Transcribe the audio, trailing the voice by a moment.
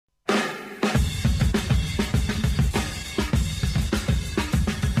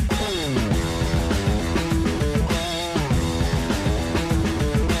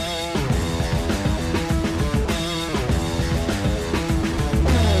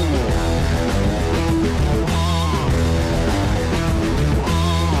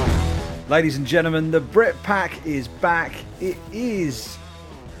Ladies and gentlemen, the Brit Pack is back. It is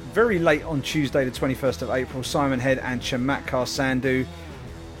very late on Tuesday, the 21st of April. Simon Head and Chamatkar Sandhu.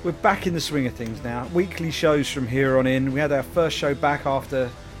 We're back in the swing of things now. Weekly shows from here on in. We had our first show back after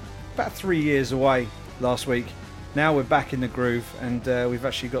about 3 years away last week. Now we're back in the groove, and we've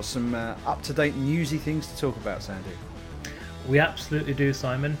actually got some up-to-date newsy things to talk about, Sandhu. We absolutely do,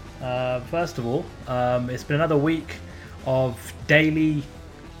 Simon. First of all, it's been another week of daily,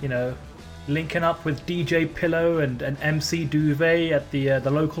 linking up with DJ Pillow and MC Duvet at the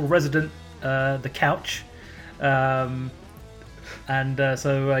local resident, the couch. It's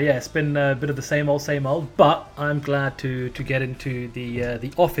been a bit of the same old, but I'm glad to get into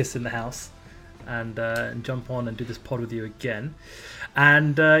the office in the house and jump on and do this pod with you again.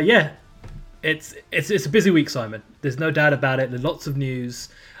 And it's a busy week, Simon. There's no doubt about it. There's lots of news.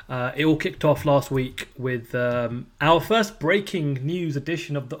 It all kicked off last week with our first breaking news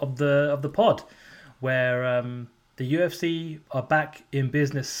edition of the pod, where the UFC are back in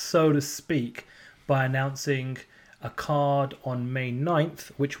business, so to speak, by announcing a card on May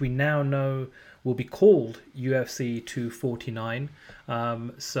 9th, which we now know will be called UFC 249.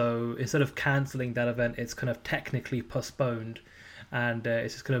 So instead of cancelling that event, it's kind of technically postponed, and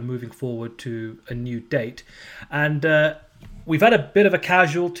it's just kind of moving forward to a new date. And we've had a bit of a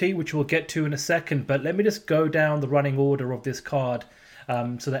casualty, which we'll get to in a second, but let me just go down the running order of this card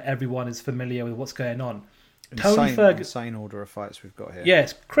so that everyone is familiar with what's going on. Insane order of fights we've got here. Yeah,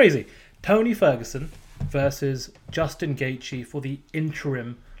 it's crazy. Tony Ferguson versus Justin Gaethje for the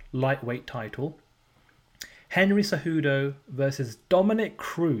interim lightweight title. Henry Cejudo versus Dominic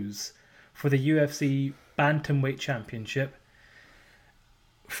Cruz for the UFC Bantamweight Championship.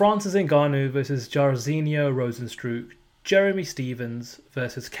 Francis Ngannou versus Jairzinho Rozenstruik. Jeremy Stevens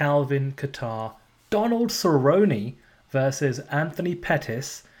versus Calvin Kattar. Donald Cerrone versus Anthony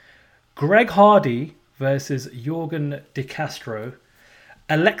Pettis. Greg Hardy versus Jorgen De Castro.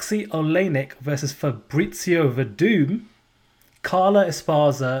 Alexei Oleinik versus Fabrizio Verdum. Carla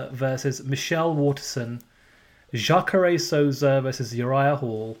Esparza versus Michelle Waterson. Jacare Souza versus Uriah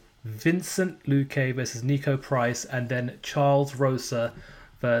Hall. Vincent Luque versus Nico Price. And then Charles Rosa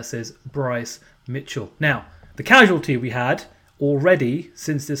versus Bryce Mitchell. Now, the casualty we had already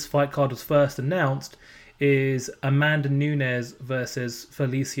since this fight card was first announced is Amanda Nunes versus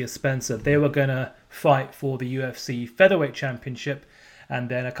Felicia Spencer. They were going to fight for the UFC Featherweight Championship. And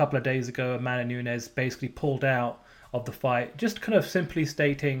then a couple of days ago, Amanda Nunes basically pulled out of the fight, just kind of simply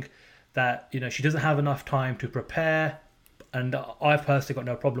stating that, she doesn't have enough time to prepare. And I've personally got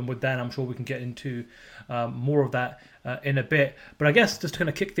no problem with that. I'm sure we can get into more of that in a bit. But I guess just to kind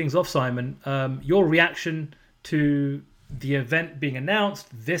of kick things off, Simon, your reaction to the event being announced,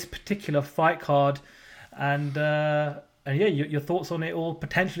 this particular fight card, and your thoughts on it all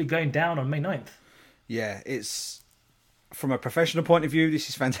potentially going down on May 9th. Yeah, it's... From a professional point of view, this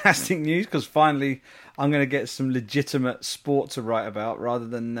is fantastic news, because finally I'm going to get some legitimate sport to write about rather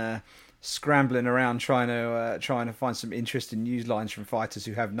than scrambling around trying to find some interesting news lines from fighters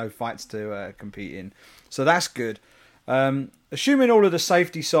who have no fights to compete in. So that's good. Assuming all of the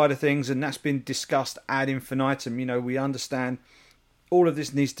safety side of things, and that's been discussed ad infinitum, we understand all of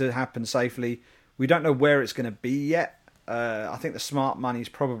this needs to happen safely. We don't know where it's going to be yet. I think the smart money is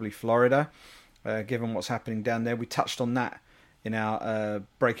probably Florida. Given what's happening down there. We touched on that in our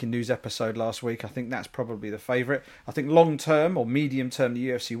breaking news episode last week. I think that's probably the favourite. I think long term or medium term, the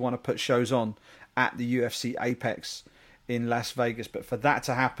UFC want to put shows on at the UFC Apex in Las Vegas. But for that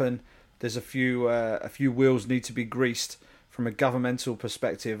to happen, there's a few wheels need to be greased from a governmental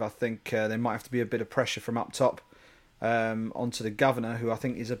perspective. I think there might have to be a bit of pressure from up top onto the governor, who I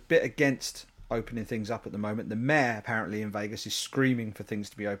think is a bit against opening things up at the moment. The mayor apparently in Vegas is screaming for things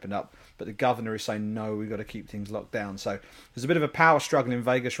to be opened up, but the governor is saying no, we've got to keep things locked down. So there's a bit of a power struggle in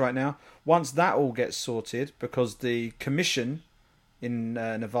Vegas right now. Once that all gets sorted, because the commission in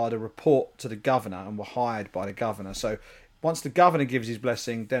Nevada report to the governor and were hired by the governor, so once the governor gives his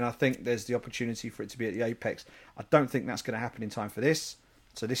blessing, then I think there's the opportunity for it to be at the Apex. I don't think that's going to happen in time for this,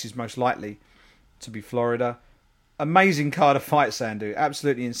 so this is most likely to be Florida. Amazing card of fight, Sandhu,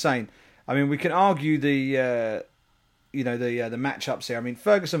 absolutely insane. I mean, we can argue the matchups here. I mean,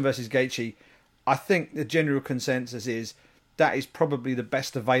 Ferguson versus Gaethje, I think the general consensus is that is probably the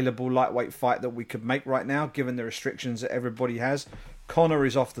best available lightweight fight that we could make right now, given the restrictions that everybody has. Conor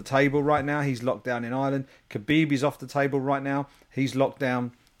is off the table right now. He's locked down in Ireland. Khabib is off the table right now. He's locked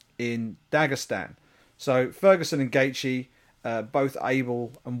down in Dagestan. So Ferguson and Gaethje, both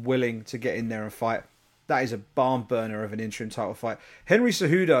able and willing to get in there and fight. That is a barn burner of an interim title fight. Henry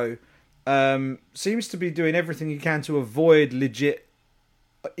Cejudo seems to be doing everything he can to avoid legit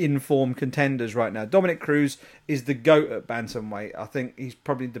in-form contenders right now. Dominic Cruz is the GOAT at bantamweight. I think he's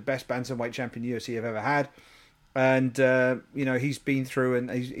probably the best bantamweight champion UFC have ever had. And, he's been through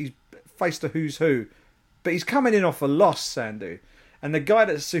and he's faced a who's who. But he's coming in off a loss, Sandu. And the guy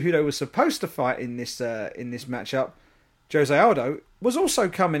that Cejudo was supposed to fight in this matchup, Jose Aldo, was also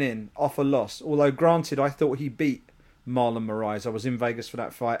coming in off a loss. Although, granted, I thought he beat Marlon Moraes. I was in Vegas for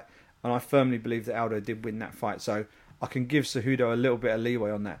that fight, and I firmly believe that Aldo did win that fight. So I can give Cejudo a little bit of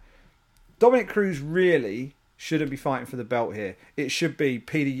leeway on that. Dominic Cruz really shouldn't be fighting for the belt here. It should be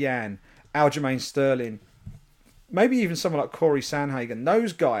Peter Yan, Aljamain Sterling, maybe even someone like Corey Sandhagen.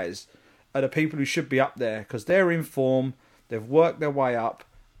 Those guys are the people who should be up there because they're in form, they've worked their way up,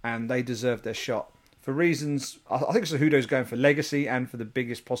 and they deserve their shot. For reasons, I think Cejudo's going for legacy and for the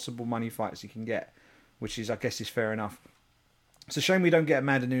biggest possible money fights he can get, which is, I guess, is fair enough. It's a shame we don't get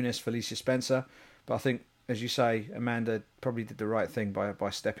Amanda Nunes, Felicia Spencer, but I think, as you say, Amanda probably did the right thing by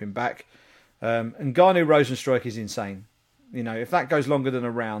stepping back. And Ngannou Rosenstruik is insane. If that goes longer than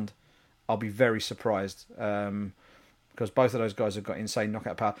a round, I'll be very surprised. Because both of those guys have got insane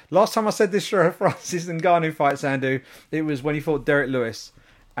knockout power. Last time I said this for a Francis Ngannou fight, Sandu, it was when he fought Derek Lewis.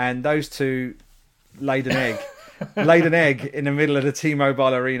 And those two laid an egg in the middle of the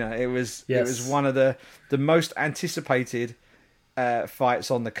T-Mobile Arena. It was one of the most anticipated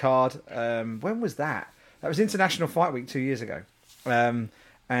fights on the card. When was that? That was International Fight Week 2 years ago. It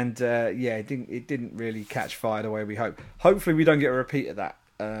didn't really catch fire the way we hoped. Hopefully we don't get a repeat of that.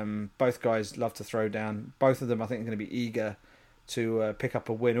 Both guys love to throw down. Both of them, I think, are going to be eager to pick up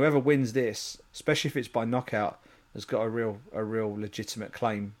a win. Whoever wins this, especially if it's by knockout, has got a real legitimate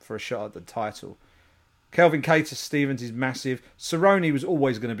claim for a shot at the title. Kelvin Cater Stevens is massive. Cerrone was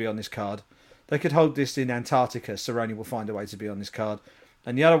always going to be on this card. They could hold this in Antarctica. Cerrone will find a way to be on this card.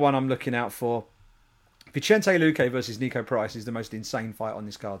 And the other one I'm looking out for, Vicente Luque versus Nico Price, is the most insane fight on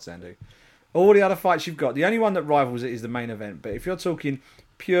this card, Sandu. All the other fights you've got, the only one that rivals it is the main event. But if you're talking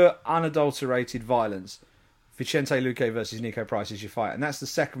pure, unadulterated violence, Vicente Luque versus Nico Price is your fight. And that's the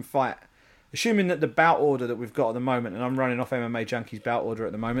second fight. Assuming that the bout order that we've got at the moment, and I'm running off MMA Junkie's bout order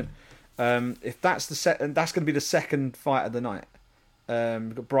at the moment, if that's that's going to be the second fight of the night.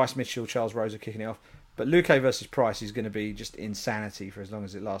 We've got Bryce Mitchell, Charles Rosa kicking it off. But Luque versus Price is going to be just insanity for as long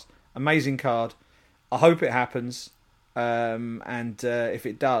as it lasts. Amazing card. I hope it happens. If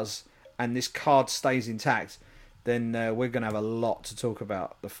it does, and this card stays intact, then we're going to have a lot to talk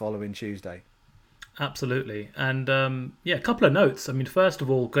about the following Tuesday. Absolutely. And a couple of notes. I mean, first of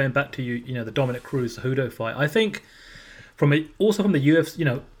all, going back to the Dominic Cruz Cejudo fight, I think from the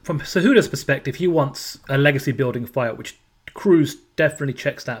UFC, from Cejudo's perspective, he wants a legacy building fight, which Cruz definitely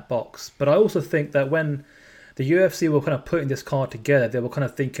checks that box. But I also think that when the UFC were kind of putting this card together, they were kind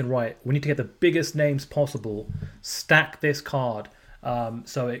of thinking, right, we need to get the biggest names possible, stack this card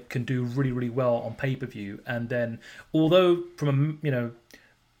so it can do really, really well on pay-per-view. And then, although from a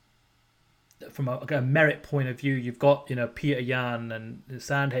merit point of view, you've got Peter Yan and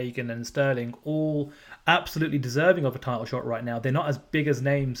Sandhagen and Sterling all absolutely deserving of a title shot right now. They're not as big as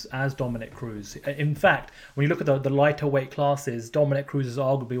names as Dominic Cruz. In fact, when you look at the lighter weight classes, Dominic Cruz is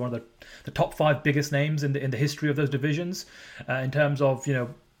arguably one of the top 5 biggest names in the history of those divisions in terms of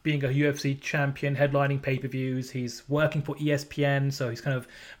being a UFC champion, headlining pay-per-views. He's working for ESPN, so he's kind of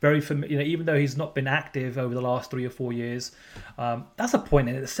very familiar. Even though he's not been active over the last 3 or 4 years, that's a point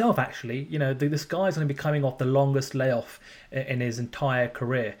in itself. Actually, this guy's going to be coming off the longest layoff in his entire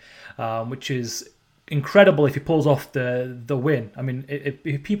career, which is incredible if he pulls off the win. I mean,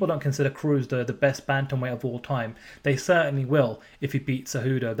 if people don't consider Cruz the best bantamweight of all time, they certainly will if he beats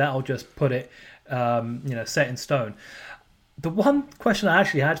Cejudo. That'll just put it, set in stone. The one question I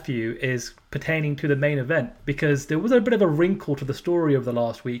actually had for you is pertaining to the main event, because there was a bit of a wrinkle to the story of the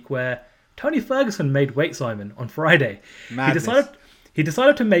last week where Tony Ferguson made weight, Simon, on Friday. Madness. He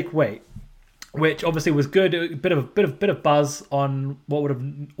decided to make weight, which obviously was good. A bit of buzz on what would have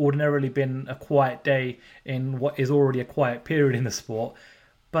ordinarily been a quiet day in what is already a quiet period in the sport.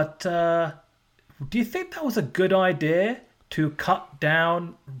 But do you think that was a good idea to cut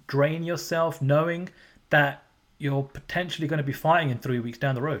down, drain yourself, knowing that you're potentially going to be fighting in 3 weeks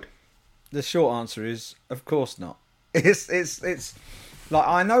down the road? The short answer is, of course not. It's like,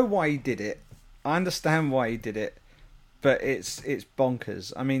 I know why he did it. I understand why he did it, but it's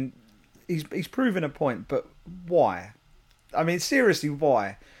bonkers. I mean, he's proven a point, but why? I mean, seriously,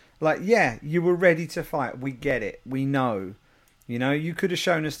 why? Like, yeah, you were ready to fight. We get it. We know. You could have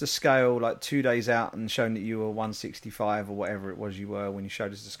shown us the scale like 2 days out and shown that you were 165 or whatever it was you were when you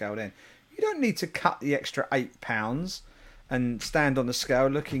showed us the scale then. You don't need to cut the extra 8 pounds and stand on the scale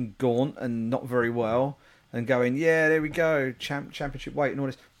looking gaunt and not very well and going, yeah, there we go, championship weight and all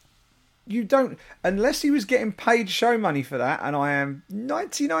this. You don't, unless he was getting paid show money for that, and I am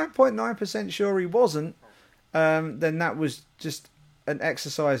 99.9% sure he wasn't, then that was just an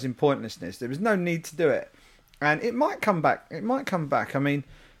exercise in pointlessness. There was no need to do it. And it might come back. I mean,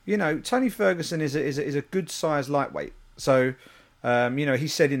 Tony Ferguson is a good sized lightweight. So, he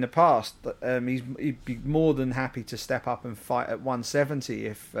said in the past that he'd be more than happy to step up and fight at 170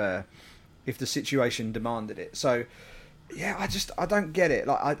 if the situation demanded it. So, yeah, I don't get it.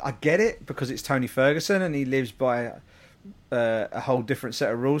 Like, I get it because it's Tony Ferguson and he lives by a whole different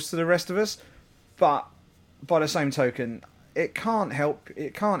set of rules to the rest of us. But by the same token, it can't help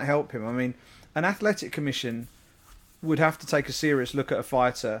him. I mean, an athletic commission would have to take a serious look at a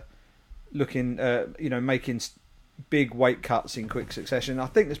fighter making big weight cuts in quick succession. I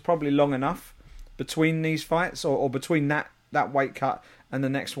think there's probably long enough between these fights or between that weight cut and the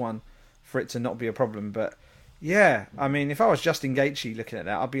next one for it to not be a problem. But yeah, I mean, if I was Justin Gaethje looking at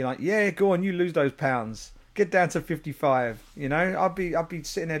that, I'd be like, yeah, go on, you lose those pounds, get down to 55. I'd be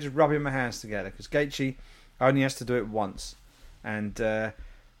sitting there just rubbing my hands together because Gaethje only has to do it once. And I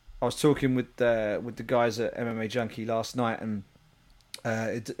was talking with the guys at MMA Junkie last night, and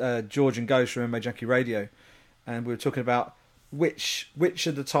George and Ghost from MMA Junkie Radio, and we were talking about which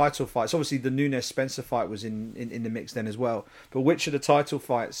of the title fights. Obviously, the Nunes Spencer fight was in the mix then as well, but which of the title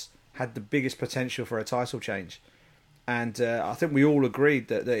fights had the biggest potential for a title change? And I think we all agreed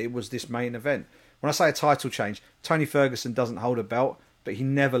that it was this main event. When I say a title change, Tony Ferguson doesn't hold a belt, but he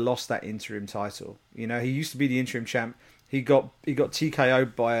never lost that interim title. He used to be the interim champ. He got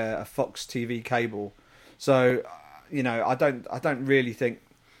TKO'd by a Fox TV cable. So, I don't really think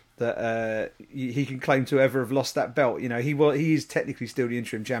that he can claim to ever have lost that belt. He is technically still the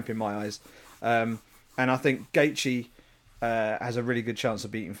interim champ in my eyes. And I think Gaethje has a really good chance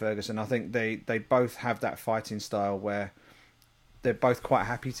of beating Ferguson. I think they both have that fighting style where they're both quite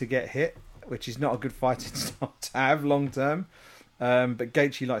happy to get hit, which is not a good fighting style to have long term. But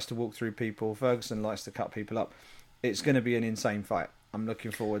Gaethje likes to walk through people. Ferguson likes to cut people up. It's going to be an insane fight. I'm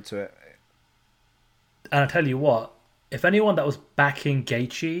looking forward to it. And I tell you what, if anyone that was backing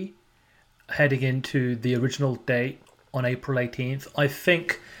Gaethje heading into the original date on April 18th, I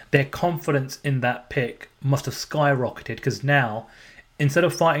think their confidence in that pick must have skyrocketed, because now, instead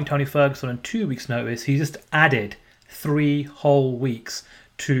of fighting Tony Ferguson on 2 weeks' notice, he just added 3 whole weeks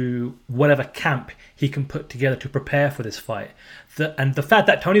to whatever camp he can put together to prepare for this fight. And the fact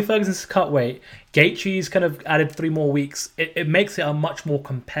that Tony Ferguson's cut weight, Gaethje's kind of added 3 more weeks, it makes it a much more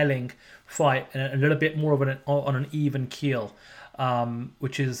compelling fight and a little bit more of on an even keel,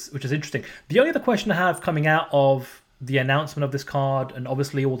 which is interesting. The only other question I have coming out of the announcement of this card, and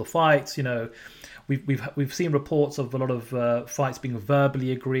obviously all the fights, we've seen reports of a lot of fights being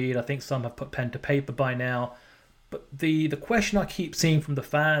verbally agreed. I think some have put pen to paper by now. But the question I keep seeing from the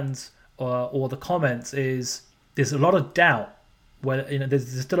fans or the comments is there's a lot of doubt.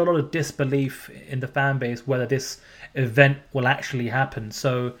 There's still a lot of disbelief in the fan base whether this event will actually happen.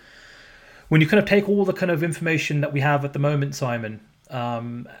 So when you kind of take all the kind of information that we have at the moment, Simon,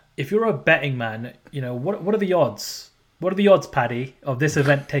 if you're a betting man, what are the odds? What are the odds, Paddy, of this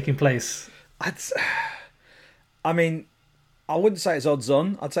event taking place? I mean, I wouldn't say it's odds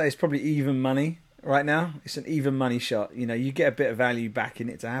on. I'd say it's probably even money right now. It's an even money shot. You get a bit of value back in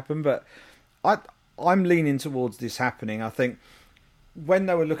it to happen, but I'm leaning towards this happening. I think when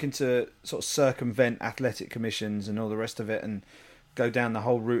they were looking to sort of circumvent athletic commissions and all the rest of it, and go down the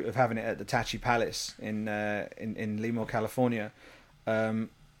whole route of having it at the Tachi Palace in Lemoore, California,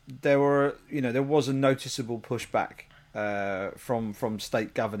 there was a noticeable pushback from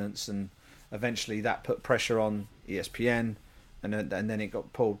state governance, and eventually that put pressure on ESPN, and then it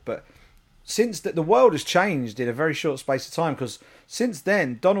got pulled. But since the world has changed in a very short space of time, because since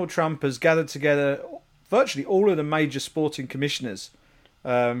then Donald Trump has gathered together virtually all of the major sporting commissioners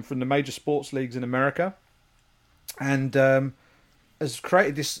from the major sports leagues in America, and has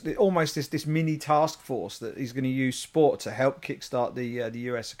created this mini task force that he's going to use sport to help kickstart the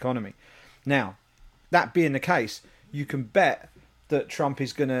US economy. Now, that being the case, you can bet that Trump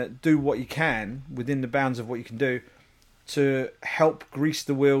is going to do what he can within the bounds of what you can do to help grease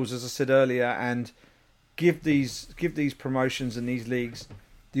the wheels, as I said earlier, and give these promotions and these leagues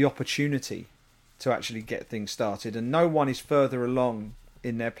the opportunity to actually get things started. And no one is further along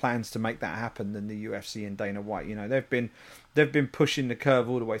in their plans to make that happen than the UFC and Dana White. They've been pushing the curve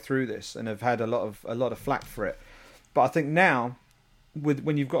all the way through this and have had a lot of flack for it. But I think now,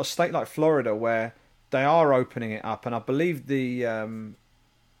 when you've got a state like Florida where they are opening it up, and I believe the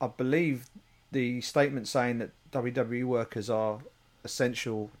statement saying that WWE workers are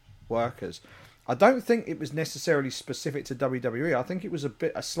essential workers, I don't think it was necessarily specific to WWE. I think it was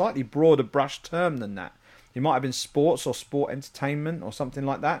a slightly broader brush term than that. It might have been sports or sport entertainment or something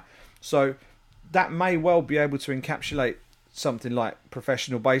like that. So that may well be able to encapsulate something like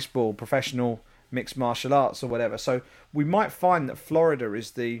professional baseball, professional mixed martial arts, or whatever. So we might find that Florida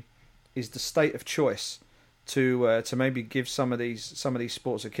is the state of choice to maybe give some of these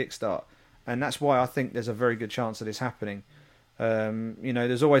sports a kickstart, and that's why I think there's a very good chance of this happening.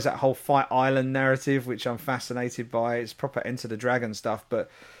 There's always that whole Fight Island narrative, which I'm fascinated by. It's proper Enter the Dragon stuff,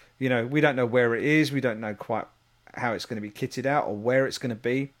 but we don't know where it is. We don't know quite how it's going to be kitted out or where it's going to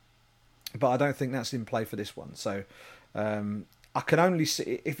be. But I don't think that's in play for this one. So I can only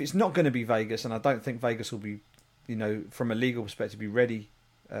see if it's not going to be Vegas, and I don't think Vegas will be, from a legal perspective, be ready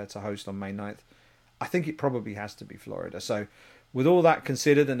to host on May 9th. I think it probably has to be Florida. So with all that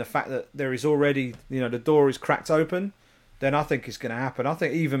considered, and the fact that there is already, the door is cracked open, then I think it's going to happen. I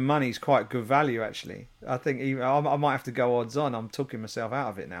think even money is quite good value, actually. I think I might have to go odds on. I'm talking myself out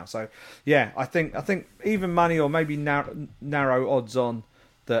of it now. So yeah, I think even money, or maybe narrow odds on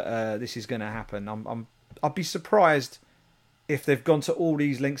that this is going to happen. I'd be surprised if they've gone to all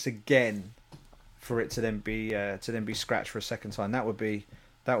these links again for it to then be scratched for a second time. That would be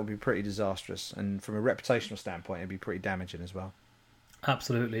pretty disastrous, and from a reputational standpoint, it'd be pretty damaging as well.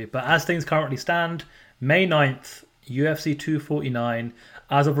 Absolutely. But as things currently stand, May 9th, UFC 249,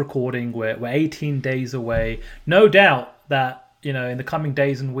 as of recording, we're 18 days away. No doubt that, in the coming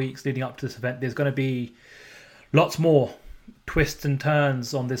days and weeks leading up to this event, there's going to be lots more twists and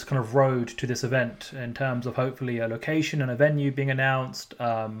turns on this kind of road to this event, in terms of hopefully a location and a venue being announced,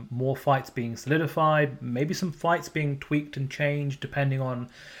 more fights being solidified, maybe some fights being tweaked and changed depending on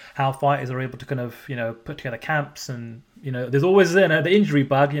how fighters are able to kind of, put together camps. And there's always the injury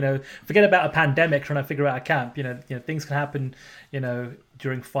bug. Forget about a pandemic trying to figure out a camp. Things can happen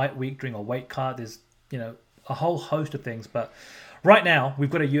during fight week, during a weight cut. There's a whole host of things, but right now we've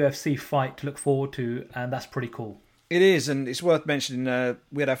got a UFC fight to look forward to, and that's pretty cool. It is, and it's worth mentioning,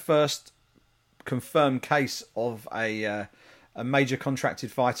 we had our first confirmed case of a major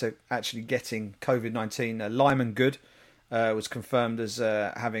contracted fighter actually getting COVID-19. Lyman Good was confirmed as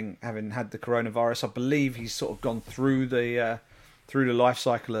having had the coronavirus. I believe he's sort of gone through the life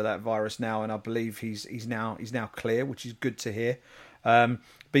cycle of that virus now, and I believe he's now clear, which is good to hear. But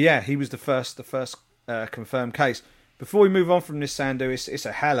yeah, he was the first confirmed case. Before we move on from this, Sandu, it's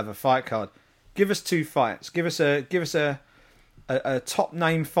a hell of a fight card. Give us two fights. Give us a top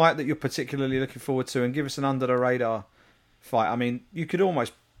name fight that you're particularly looking forward to, and give us an under the radar fight. I mean, you could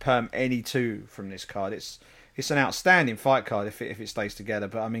almost perm any two from this card. It's an outstanding fight card if it stays together.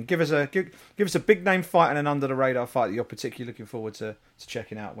 But I mean, give us a big name fight and an under the radar fight that you're particularly looking forward to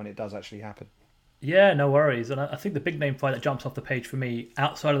checking out when it does actually happen. Yeah, no worries. And I think the big name fight that jumps off the page for me,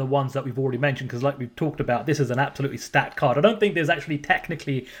 outside of the ones that we've already mentioned, because like we've talked about, this is an absolutely stacked card. I don't think there's actually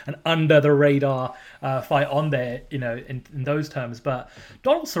technically an under the radar fight on there, in those terms. But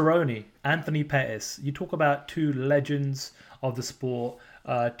Donald Cerrone, Anthony Pettis, you talk about two legends of the sport,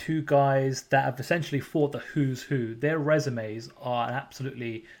 two guys that have essentially fought the who's who. Their resumes are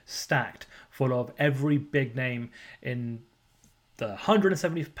absolutely stacked, full of every big name in the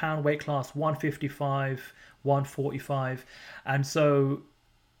 170-pound weight class, 155, 145. And so,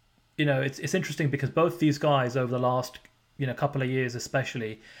 it's interesting because both these guys over the last, couple of years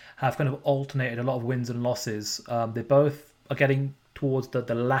especially, have kind of alternated a lot of wins and losses. They both are getting towards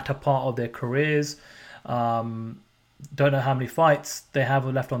the latter part of their careers. Don't know how many fights they have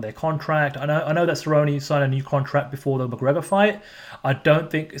left on their contract. I know that Cerrone signed a new contract before the McGregor fight. I don't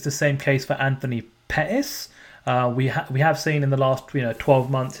think it's the same case for Anthony Pettis. We have seen in the last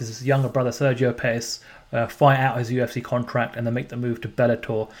 12 months his younger brother Sergio Pettis fight out his UFC contract and then make the move to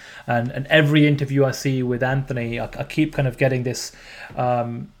Bellator. And every interview I see with Anthony, I keep kind of getting this,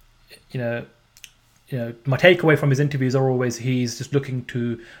 my takeaway from his interviews are always he's just looking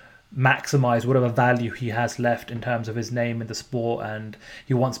to maximize whatever value he has left in terms of his name in the sport, and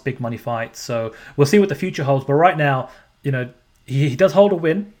he wants big money fights. So we'll see what the future holds. But right now, he does hold a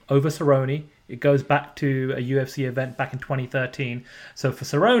win over Cerrone. It goes back to a UFC event back in 2013. So for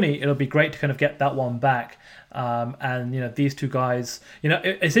Cerrone, it'll be great to kind of get that one back. And, these two guys,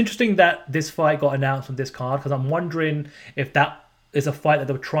 it's interesting that this fight got announced on this card, because I'm wondering if that is a fight that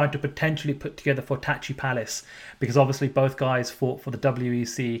they were trying to potentially put together for Tachi Palace, because obviously both guys fought for the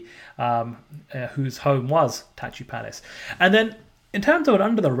WEC, whose home was Tachi Palace. And then in terms of an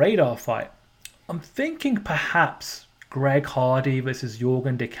under the radar fight, I'm thinking perhaps Greg Hardy versus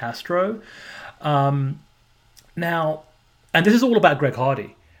Jorgen De Castro. Now, and this is all about Greg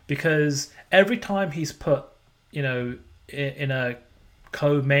Hardy, because every time he's put, in a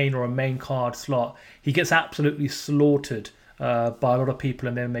co-main or a main card slot, he gets absolutely slaughtered by a lot of people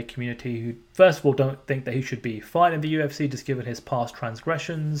in the MMA community who, first of all, don't think that he should be fighting in the UFC just given his past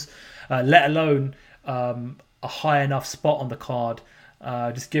transgressions, let alone a high enough spot on the card,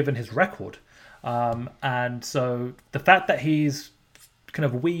 just given his record. And so the fact that he's kind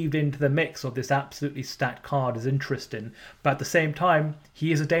of weaved into the mix of this absolutely stacked card is interesting, but at the same time,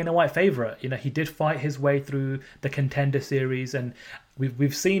 he is a Dana White favorite. He did fight his way through the Contender Series, and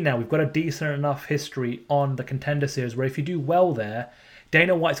we've seen now we've got a decent enough history on the Contender Series where if you do well there,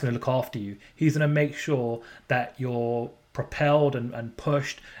 Dana White's going to look after you. He's going to make sure that you're propelled and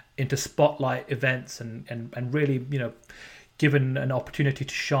pushed into spotlight events and really, given an opportunity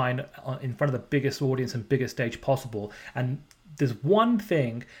to shine in front of the biggest audience and biggest stage possible. And there's one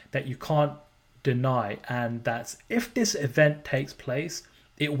thing that you can't deny, and that's if this event takes place,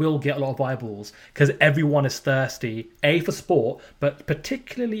 it will get a lot of eyeballs because everyone is thirsty, for sport, but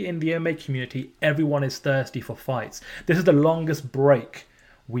particularly in the MMA community, everyone is thirsty for fights. This is the longest break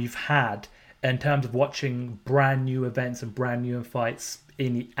we've had in terms of watching brand new events and brand new fights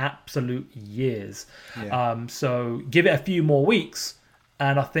in the absolute years. Yeah. So give it a few more weeks,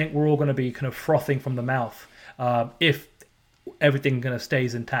 and I think we're all going to be kind of frothing from the mouth if everything kind of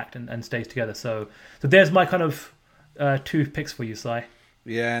stays intact and stays together. So there's my kind of 2 picks for you, Si.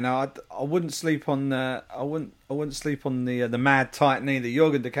 Yeah, no, I wouldn't sleep on I wouldn't sleep on the mad titan either.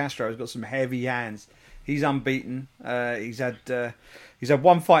 Jorgen De Castro has got some heavy hands. He's unbeaten. He's had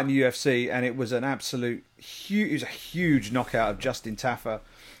one fight in the UFC, and it was an absolute huge knockout of Justin Taffer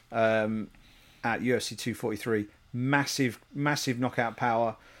at UFC 243. Massive knockout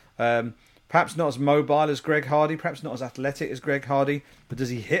power. Perhaps not as mobile as Greg Hardy, perhaps not as athletic as Greg Hardy, but does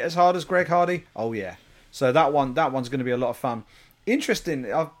he hit as hard as Greg Hardy? Oh yeah. So that one's going to be a lot of fun.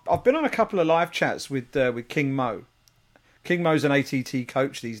 Interesting. I've been on a couple of live chats with King Mo. King Mo's an ATT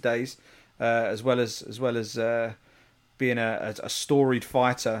coach these days, as well as being a storied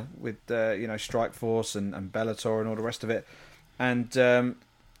fighter with Strikeforce and Bellator and all the rest of it. And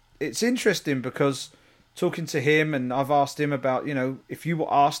it's interesting because talking to him, and I've asked him about, if you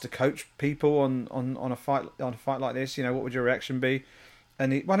were asked to coach people on a fight like this, what would your reaction be?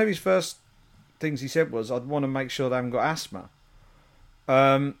 And one of his first things he said was, I'd want to make sure they haven't got asthma.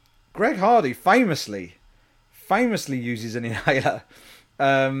 Greg Hardy famously uses an inhaler.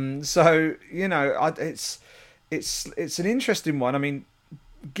 So it's an interesting one. I mean,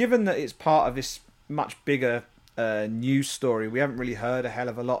 given that it's part of this much bigger news story, we haven't really heard a hell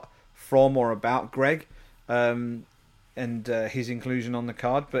of a lot from or about Greg and his inclusion on the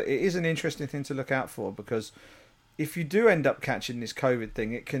card. But it is an interesting thing to look out for, because if you do end up catching this COVID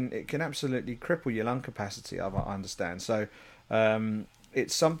thing, it can absolutely cripple your lung capacity, I understand. So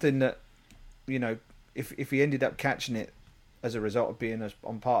it's something that, if he ended up catching it as a result of being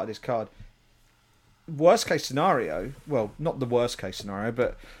on part of this card, worst case scenario, well, not the worst case scenario,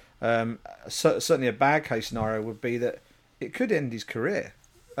 but certainly a bad case scenario would be that it could end his career.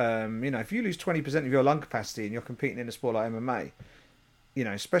 If you lose 20% of your lung capacity and you're competing in a sport like MMA,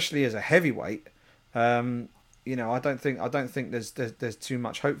 especially as a heavyweight, I don't think there's too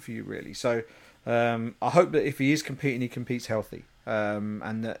much hope for you really. So I hope that if he is competing, he competes healthy,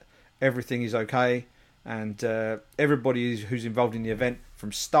 and that everything is okay, and everybody who's involved in the event,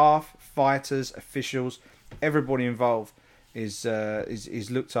 from staff, fighters, officials, everybody involved is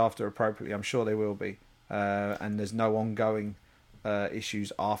looked after appropriately. I'm sure they will be, and there's no ongoing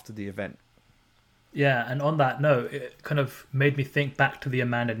issues after the event. Yeah, and on that note, it kind of made me think back to the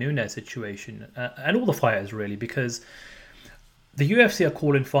Amanda Nunes situation, and all the fighters really, because the UFC are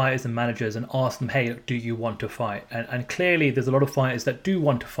calling fighters and managers and ask them, hey, do you want to fight? And clearly there's a lot of fighters that do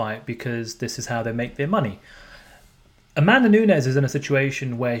want to fight because this is how they make their money. Amanda Nunes is in a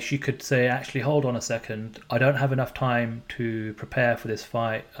situation where she could say, actually, hold on a second, I don't have enough time to prepare for this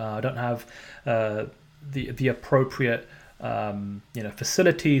fight. I don't have the appropriate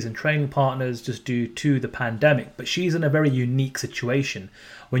facilities and training partners just due to the pandemic. But she's in a very unique situation.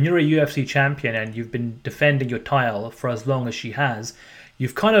 When you're a UFC champion and you've been defending your title for as long as she has,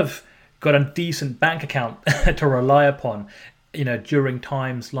 you've kind of got a decent bank account to rely upon, during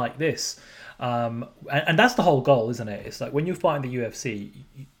times like this. And that's the whole goal, isn't it? It's like when you fight in the UFC,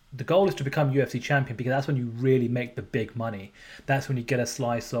 the goal is to become UFC champion, because that's when you really make the big money. That's when you get a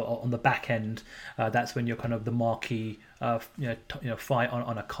slice on the back end. That's when you're kind of the marquee fight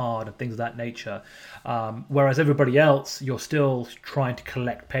on a card and things of that nature. Whereas everybody else, you're still trying to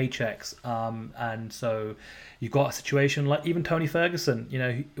collect paychecks. And so you've got a situation like even Tony Ferguson,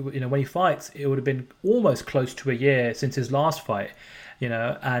 when he fights, it would have been almost close to a year since his last fight,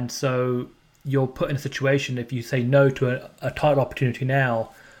 and so you're put in a situation, if you say no to a title opportunity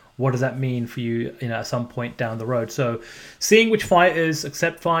now, what does that mean for you, at some point down the road? So seeing which fighters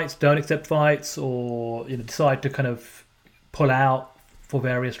accept fights, don't accept fights, or decide to kind of pull out for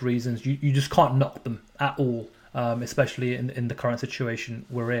various reasons, you just can't knock them at all, especially in the current situation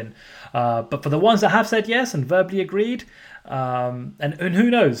we're in. But for the ones that have said yes and verbally agreed, and who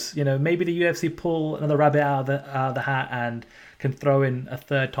knows, maybe the UFC pull another rabbit out of the hat and can throw in a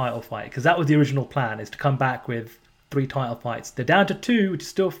third title fight, because that was the original plan, is to come back with 3 title fights. They're down to 2, which is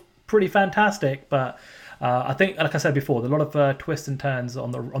still pretty fantastic, but I think, like I said before, there's a lot of twists and turns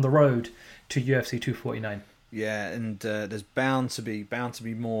on the road to UFC 249. Yeah, and there's bound to be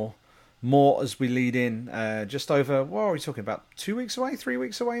more as we lead in. Just over, what are we talking about? 2 weeks away, 3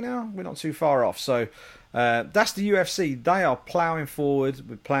 weeks away now. We're not too far off. So that's the UFC. They are ploughing forward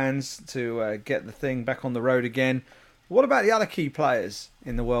with plans to get the thing back on the road again. What about the other key players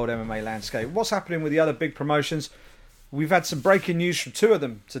in the world MMA landscape? What's happening with the other big promotions? We've had some breaking news from 2 of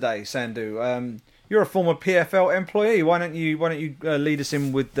them today, Sandhu. You're a former PFL employee. Why don't you lead us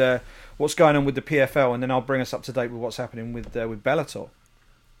in with what's going on with the PFL, and then I'll bring us up to date with what's happening with Bellator.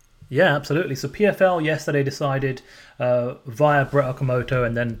 Yeah, absolutely. So PFL yesterday decided via Brett Okamoto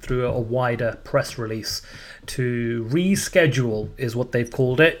and then through a wider press release to reschedule, is what they've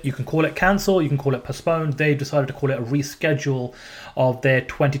called it. You can call it cancel, you can call it postponed. They've decided to call it a reschedule of their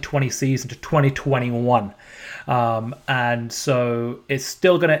 2020 season to 2021. And so it's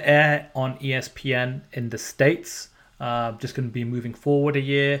still going to air on ESPN in the States. Just going to be moving forward a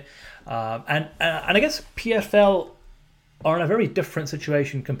year. And I guess PFL are in a very different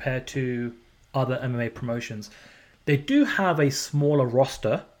situation compared to other MMA promotions. They do have a smaller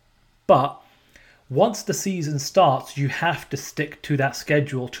roster, but once the season starts, you have to stick to that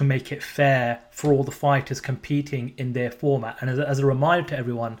schedule to make it fair for all the fighters competing in their format. And as a reminder to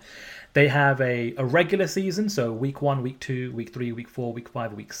everyone, they have a regular season, so week 1, week 2, week 3, week 4, week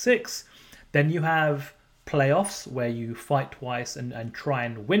 5, week 6. Then you have playoffs where you fight twice and try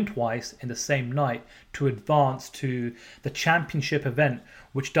and win twice in the same night to advance to the championship event,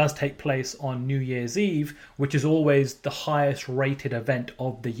 which does take place on New Year's Eve, which is always the highest rated event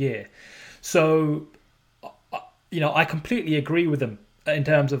of the year. So, I completely agree with them in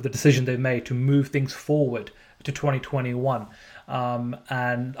terms of the decision they've made to move things forward to 2021.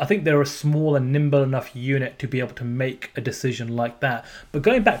 And I think they're a small and nimble enough unit to be able to make a decision like that. But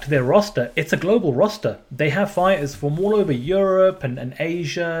going back to their roster, it's a global roster. They have fighters from all over Europe and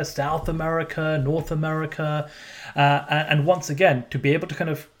Asia, South America, North America. And once again, to be able to kind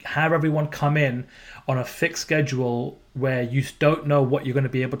of have everyone come in on a fixed schedule where you don't know what you're going to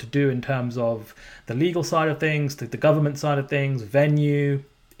be able to do in terms of the legal side of things, the government side of things, venue.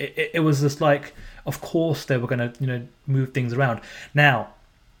 It was just like, of course they were going to move things around. Now,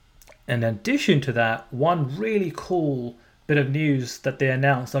 in addition to that, one really cool bit of news that they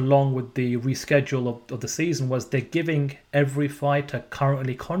announced along with the reschedule of the season was they're giving every fighter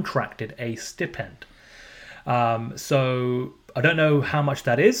currently contracted a stipend. So I don't know how much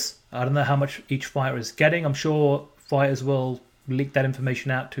that is. I don't know how much each fighter is getting. I'm sure fighters will leak that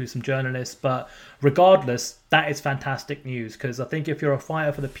information out to some journalists, but regardless, that is fantastic news, because I think if you're a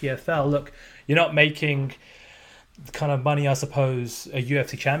fighter for the PFL, look, you're not making the kind of money I suppose a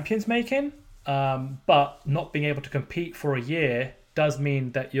UFC champion's making, but not being able to compete for a year does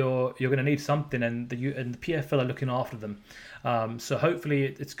mean that you're going to need something, and the PFL are looking after them. So hopefully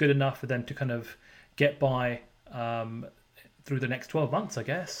it's good enough for them to kind of get by through the next 12 months, I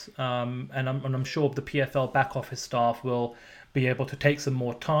guess. And I'm sure the PFL back office staff will be able to take some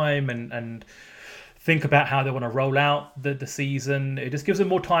more time and think about how they want to roll out the season. It just gives them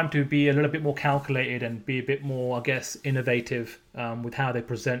more time to be a little bit more calculated and be a bit more, I guess, innovative with how they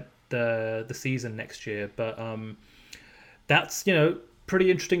present the season next year. But that's,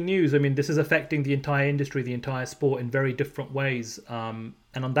 pretty interesting news. I mean, this is affecting the entire industry, the entire sport in very different ways. And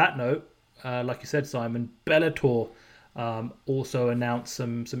on that note, like you said, Simon, Bellator also announced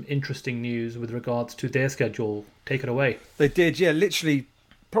some interesting news with regards to their schedule. Take it away. They did, yeah. Literally,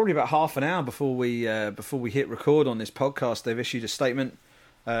 probably about half an hour before we hit record on this podcast, they've issued a statement,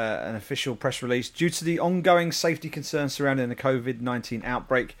 an official press release. Due to the ongoing safety concerns surrounding the COVID-19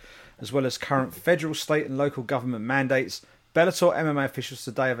 outbreak, as well as current federal, state, and local government mandates, Bellator MMA officials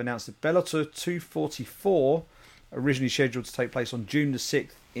today have announced that Bellator 244, originally scheduled to take place on June the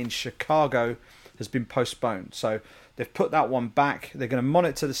 6th in Chicago, has been postponed. So they've put that one back. They're going to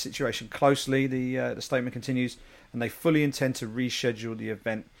monitor the situation closely, the statement continues, and they fully intend to reschedule the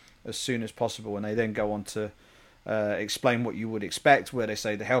event as soon as possible. And they then go on to explain what you would expect, where they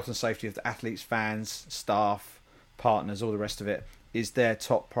say the health and safety of the athletes, fans, staff, partners, all the rest of it is their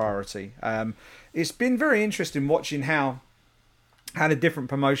top priority. It's been very interesting watching how the different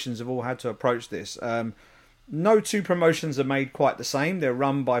promotions have all had to approach this. No two promotions are made quite the same. They're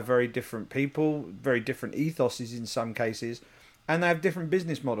run by very different people, very different ethoses in some cases, and they have different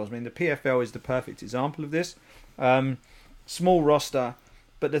business models. I mean, the PFL is the perfect example of this. Small roster,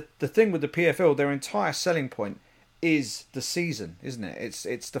 but the thing with the PFL, their entire selling point is the season, isn't it?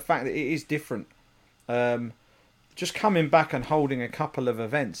 It's the fact that it is different. Just coming back and holding a couple of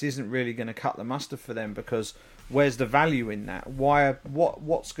events isn't really going to cut the mustard for them, because where's the value in that?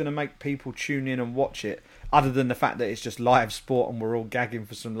 What's going to make people tune in and watch it, other than the fact that it's just live sport and we're all gagging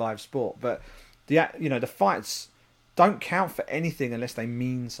for some live sport? But the fights don't count for anything unless they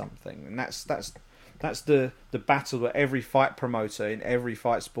mean something, and that's the battle that every fight promoter in every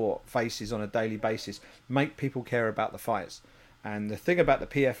fight sport faces on a daily basis. Make people care about the fights. And the thing about the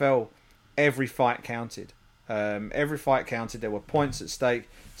PFL, every fight counted. Every fight counted. There were points at stake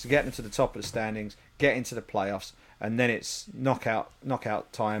to get them to the top of the standings, get into the playoffs, and then it's knockout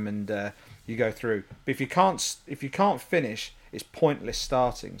time, and you go through. But if you can't finish, it's pointless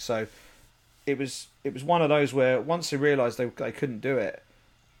starting. So it was one of those where once they realised they couldn't do it,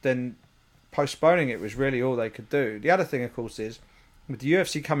 then postponing it was really all they could do. The other thing, of course, is with the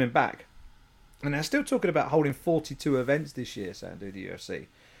UFC coming back, and they're still talking about holding 42 events this year, so do the UFC.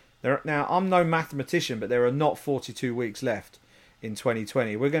 Now, I'm no mathematician, but there are not 42 weeks left in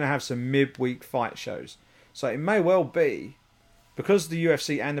 2020. We're going to have some mid-week fight shows. So it may well be, because the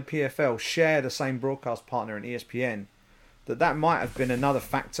UFC and the PFL share the same broadcast partner in ESPN, that might have been another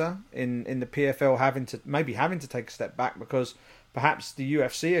factor in the PFL having to take a step back, because perhaps the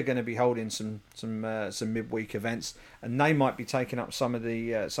UFC are going to be holding some midweek events, and they might be taking up some of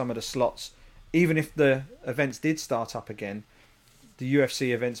the slots. Even if the events did start up again, the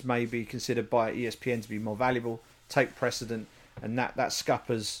UFC events may be considered by ESPN to be more valuable, take precedent, and that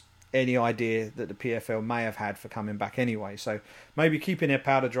scuppers any idea that the PFL may have had for coming back anyway. So maybe keeping their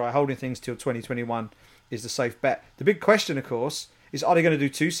powder dry, holding things till 2021 is the safe bet. The big question, of course, is, are they going to do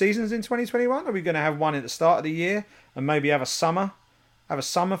 2 seasons in 2021? Are we going to have one at the start of the year and maybe have a summer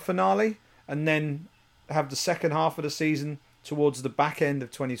finale, and then have the second half of the season towards the back end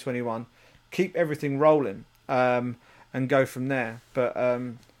of 2021? Keep everything rolling. And go from there. But I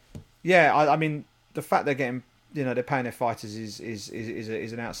mean, the fact they're getting, they're paying their fighters is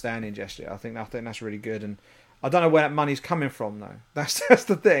an outstanding gesture. I think that's really good, and I don't know where that money's coming from though. That's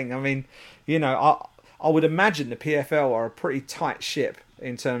the thing. I mean, I would imagine the PFL are a pretty tight ship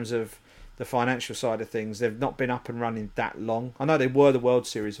in terms of the financial side of things. They've not been up and running that long. I know they were the World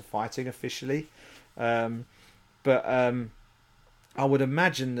Series of Fighting officially, but I would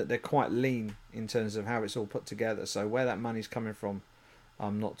imagine that they're quite lean in terms of how it's all put together. So where that money's coming from,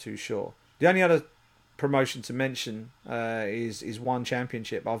 I'm not too sure. The only other promotion to mention is One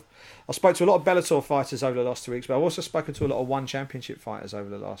Championship. I've spoke to a lot of Bellator fighters over the last 2 weeks, but I've also spoken to a lot of One Championship fighters over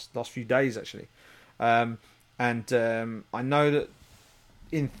the last few days actually. I know that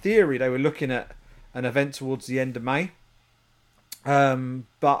in theory they were looking at an event towards the end of May.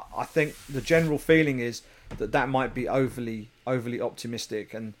 But I think the general feeling is that might be overly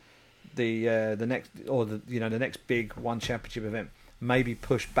optimistic, and the next big One Championship event may be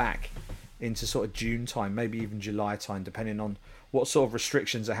pushed back into sort of June time, maybe even July time, depending on what sort of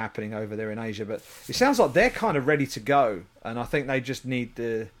restrictions are happening over there in Asia. But it sounds like they're kind of ready to go, and I think they just need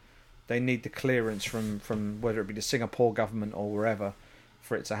the clearance from whether it be the Singapore government or wherever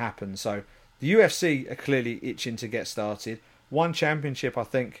for it to happen. So the UFC are clearly itching to get started. One Championship, I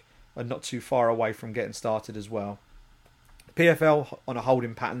think, are not too far away from getting started as well. PFL on a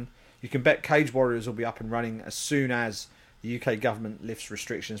holding pattern. You can bet Cage Warriors will be up and running as soon as the UK government lifts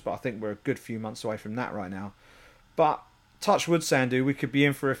restrictions, but I think we're a good few months away from that right now. But touch wood, Sandu, we could be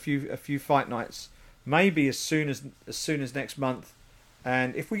in for a few fight nights, maybe as soon as next month.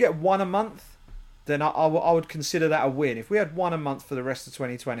 And if we get one a month, then I would consider that a win. If we had one a month for the rest of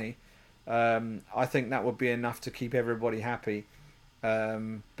 2020, I think that would be enough to keep everybody happy.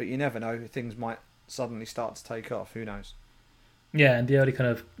 But you never know; things might suddenly start to take off. Who knows? Yeah, and the only kind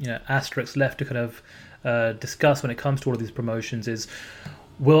of asterisk left to kind of discuss when it comes to all of these promotions is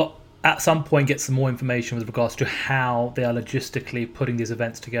we'll at some point get some more information with regards to how they are logistically putting these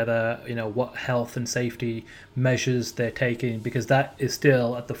events together, what health and safety measures they're taking, because that is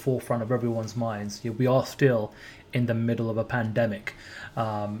still at the forefront of everyone's minds. We are still in the middle of a pandemic.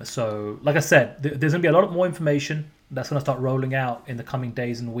 So, like I said, there's going to be a lot more information that's going to start rolling out in the coming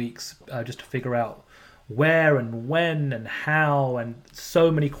days and weeks, just to figure out where and when and how, and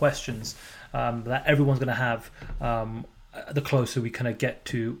so many questions that everyone's going to have the closer we kind of get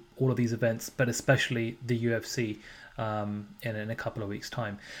to all of these events, but especially the UFC in a couple of weeks'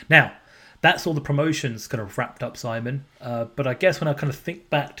 time. Now, that's all the promotions kind of wrapped up, Simon. But I guess when I kind of think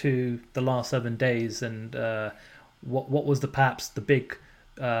back to the last 7 days and what was perhaps the big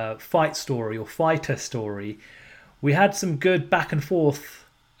fight story or fighter story, we had some good back and forth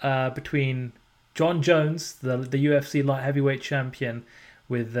between John Jones, the UFC light heavyweight champion,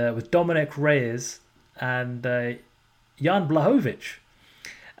 with Dominic Reyes and Jan Blachowicz,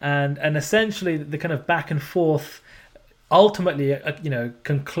 and essentially the kind of back and forth ultimately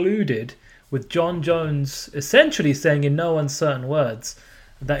concluded with John Jones essentially saying in no uncertain words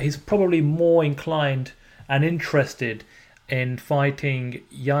that he's probably more inclined and interested in fighting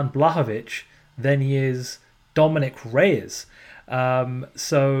Jan Blachowicz than he is Dominic Reyes.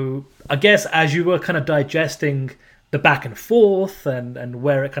 So I guess as you were kind of digesting the back and forth and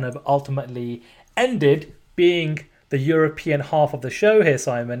where it kind of ultimately ended, being the European half of the show here,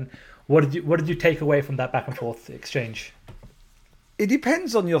 Simon, what did you take away from that back and forth exchange? It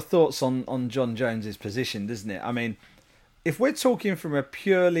depends on your thoughts on John Jones's position, doesn't it? I mean, if we're talking from a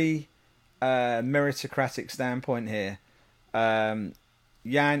purely meritocratic standpoint here, Jan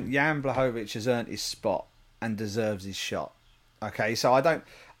Blachowicz has earned his spot and deserves his shot. Okay, so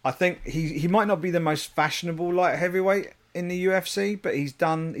I think he might not be the most fashionable light heavyweight in the UFC, but he's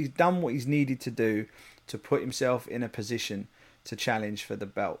done what he's needed to do to put himself in a position to challenge for the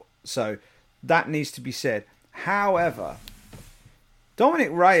belt. So that needs to be said. However, Dominic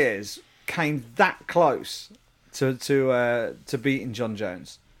Reyes came that close to beating John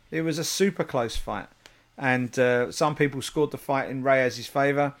Jones. It was a super close fight, and some people scored the fight in Reyes'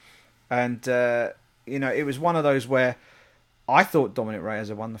 favour, and it was one of those where I thought Dominic Reyes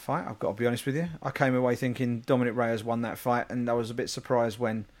had won the fight. I've got to be honest with you. I came away thinking Dominic Reyes won that fight, and I was a bit surprised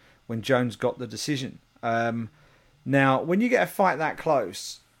when Jones got the decision. Now, when you get a fight that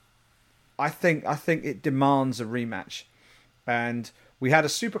close, I think it demands a rematch. And we had a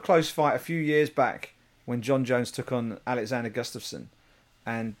super close fight a few years back when John Jones took on Alexander Gustafsson,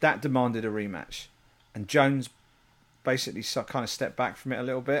 and that demanded a rematch. And Jones basically kind of stepped back from it a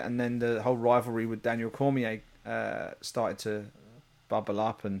little bit, and then the whole rivalry with Daniel Cormier started to bubble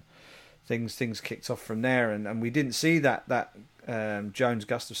up, and things kicked off from there, and we didn't see that Jones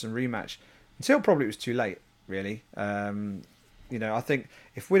Gustafsson rematch until probably it was too late, really. I think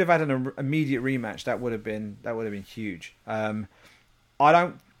if we'd have had an immediate rematch, that would have been huge. I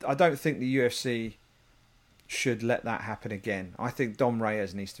don't think the UFC should let that happen again. I think Dom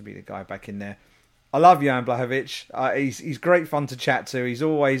Reyes needs to be the guy back in there. I love Jan Blachowicz. He's great fun to chat to. He's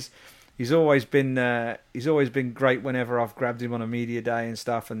always been great whenever I've grabbed him on a media day and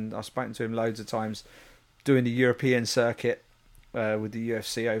stuff, and I've spoken to him loads of times doing the European circuit with the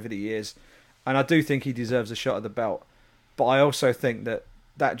UFC over the years, and I do think he deserves a shot at the belt. But I also think that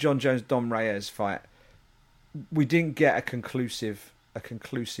John Jones Dom Reyes fight, we didn't get a conclusive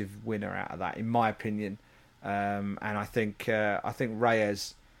winner out of that, in my opinion, and I think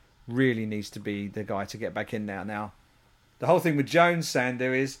Reyes really needs to be the guy to get back in there. Now, the whole thing with Jones,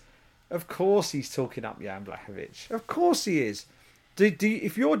 Sander, is, of course he's talking up Jan Blachowicz. Of course he is.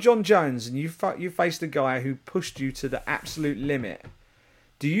 If you're John Jones and you faced a guy who pushed you to the absolute limit,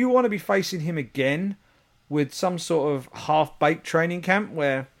 do you want to be facing him again with some sort of half-baked training camp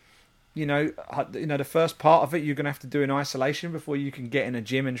where, the first part of it you're going to have to do in isolation before you can get in a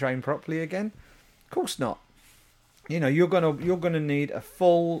gym and train properly again? Of course not. You're gonna need a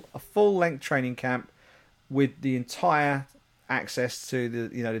full length training camp with the entire access to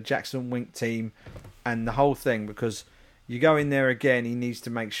the Jackson Wink team and the whole thing, because you go in there again, he needs to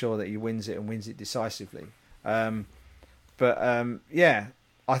make sure that he wins it and wins it decisively. I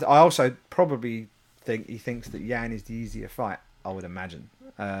also probably think he thinks that Jan is the easier fight, I would imagine.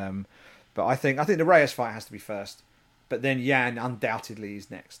 But I think the Reyes fight has to be first, but then Jan undoubtedly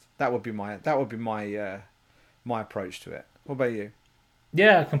is next. That would be my approach to it. What about you?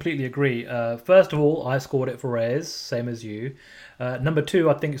 Yeah, I completely agree. First of all, I scored it for Reyes, same as you. Number two,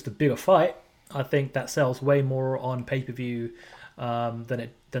 I think it's the bigger fight. I think that sells way more on pay-per-view than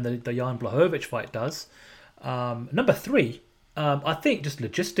the Jan Blachowicz fight does. Number three, I think just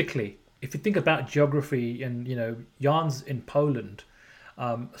logistically, if you think about geography, and Jan's in Poland,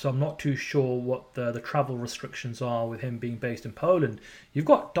 so I'm not too sure what the travel restrictions are with him being based in Poland. You've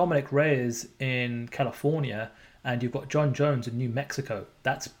got Dominic Reyes in California, and you've got John Jones in New Mexico.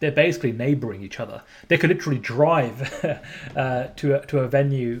 They're basically neighbouring each other. They could literally drive to a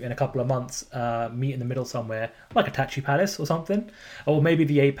venue in a couple of months, meet in the middle somewhere, like a Tachi Palace or something, or maybe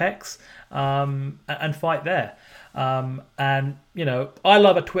the Apex, and fight there. I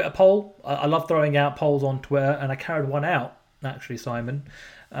love a Twitter poll. I love throwing out polls on Twitter, and I carried one out, actually, Simon.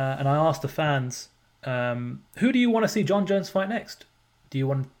 And I asked the fans, Who do you want to see John Jones fight next? Do you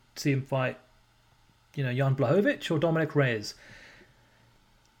want to see him fight, Jan Blachowicz or Dominic Reyes?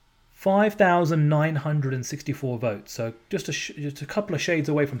 5,964 votes, so just a couple of shades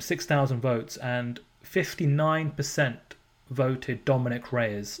away from 6,000 votes, and 59% voted Dominic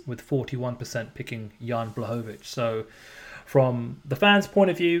Reyes, with 41% picking Jan Blachowicz. So, from the fans'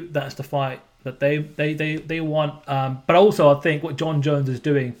 point of view, that's the fight that they want. But also, I think what John Jones is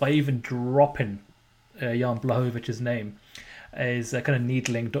doing by even dropping Jan Blachowicz's name is kind of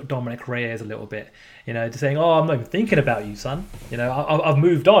needling Dominic Reyes a little bit, just saying, "Oh, I'm not even thinking about you, son. I've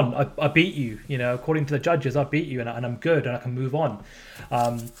moved on. I beat you. According to the judges, I beat you, and I'm good, and I can move on."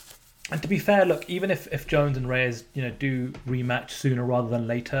 And to be fair, look, even if Jones and Reyes, do rematch sooner rather than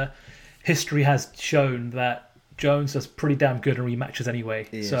later, history has shown that Jones is pretty damn good in rematches anyway.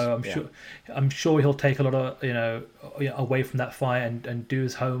 So I'm sure he'll take a lot of away from that fight and do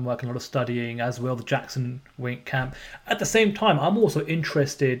his homework and a lot of studying, as will the Jackson Wink camp. At the same time, I'm also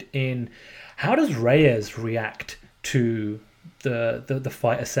interested in how does Reyes react to the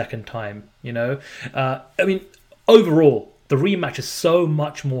fight a second time. Overall, the rematch is so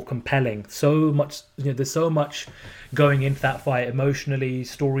much more compelling. So much, there's so much going into that fight emotionally,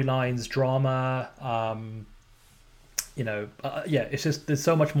 storylines, drama. It's just there's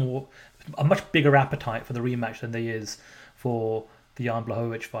so much more, a much bigger appetite for the rematch than there is for the Jan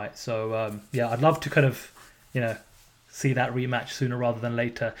Blachowicz fight. So I'd love to kind of see that rematch sooner rather than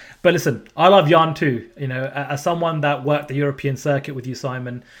later. But listen, I love Jan too. As someone that worked the European circuit with you,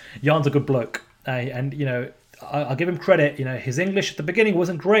 Simon, Jan's a good bloke, and I'll give him credit. His English at the beginning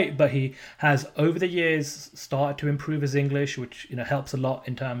wasn't great, but he has over the years started to improve his English, which helps a lot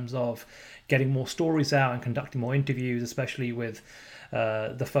in terms of getting more stories out and conducting more interviews, especially with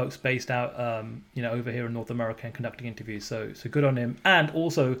the folks based out over here in North America and conducting interviews. So good on him. And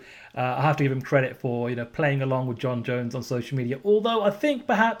also I have to give him credit for playing along with John Jones on social media. Although I think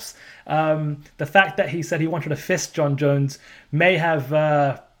perhaps the fact that he said he wanted to fist John Jones may have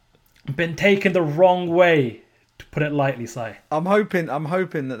been taken the wrong way, to put it lightly, Si. I'm hoping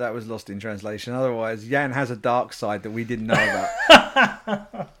that was lost in translation. Otherwise, Jan has a dark side that we didn't know about.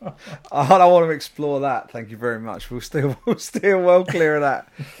 I don't want to explore that. Thank you very much. We'll steer well clear of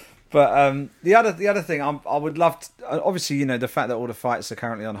that. But the other thing I would love to, obviously, the fact that all the fights are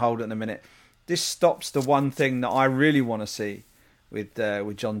currently on hold at the minute, this stops the one thing that I really want to see with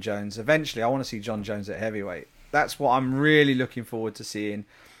John Jones. Eventually, I want to see John Jones at heavyweight. That's what I'm really looking forward to seeing.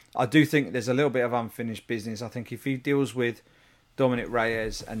 I do think there's a little bit of unfinished business. I think if he deals with Dominic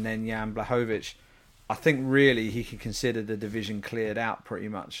Reyes and then Jan Blachowicz, I think really he can consider the division cleared out pretty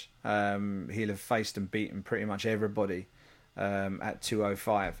much. He'll have faced and beaten pretty much everybody at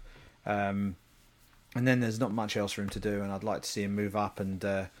 205. And then there's not much else for him to do, and I'd like to see him move up. And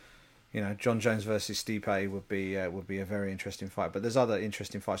John Jones versus Stipe would be a very interesting fight. But there's other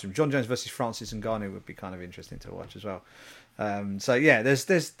interesting fights. John Jones versus Francis Ngannou would be kind of interesting to watch as well.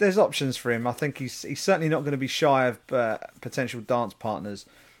 There's options for him. I think he's certainly not going to be shy of potential dance partners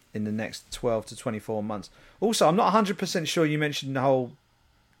in the next 12 to 24 months. Also, I'm not 100% sure you mentioned the whole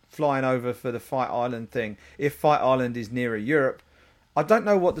flying over for the Fight Island thing. If Fight Island is nearer Europe, I don't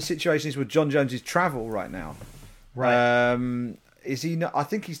know what the situation is with John Jones's travel right now. Right. Is he not, I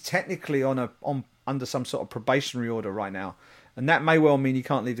think he's technically under some sort of probationary order right now, and that may well mean he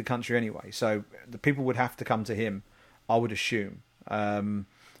can't leave the country anyway. So the people would have to come to him, I would assume. I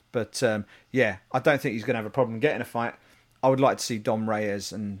don't think he's going to have a problem getting a fight. I would like to see Dom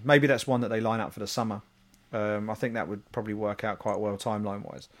Reyes, and maybe that's one that they line up for the summer. I think that would probably work out quite well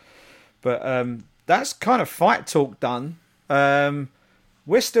timeline-wise. But that's kind of fight talk done.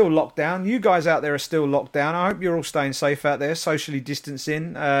 We're still locked down. You guys out there are still locked down. I hope you're all staying safe out there, socially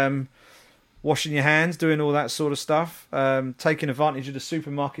distancing, washing your hands, doing all that sort of stuff, taking advantage of the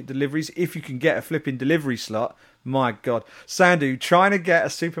supermarket deliveries. If you can get a flipping delivery slot, my God. Sandu, trying to get a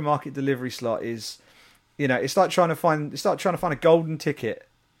supermarket delivery slot is... it's like trying to find a golden ticket.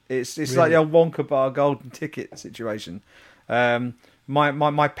 It's really? Like the old Wonka bar golden ticket situation.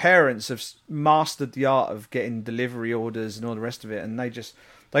 My parents have mastered the art of getting delivery orders and all the rest of it, and they just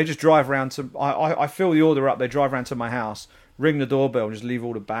drive around to. I fill the order up. They drive around to my house, ring the doorbell, and just leave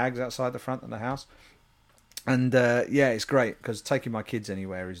all the bags outside the front of the house. And it's great because taking my kids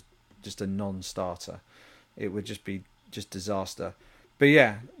anywhere is just a non-starter. It would just be disaster. But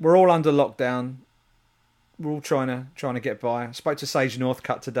yeah, we're all under lockdown. We're all trying to get by. I spoke to Sage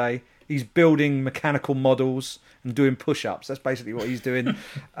Northcutt today. He's building mechanical models and doing push-ups. That's basically what he's doing.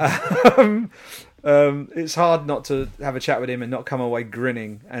 It's hard not to have a chat with him and not come away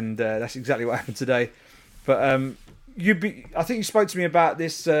grinning, and that's exactly what happened today. But I think you spoke to me about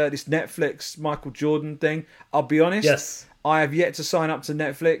this this Netflix Michael Jordan thing. I'll be honest. Yes. I have yet to sign up to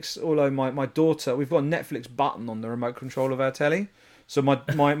Netflix, although my daughter, we've got a Netflix button on the remote control of our telly. So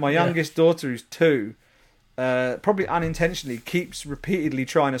my youngest daughter, who's 2, probably unintentionally, keeps repeatedly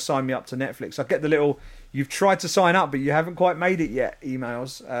trying to sign me up to Netflix. I get the little, you've tried to sign up, but you haven't quite made it yet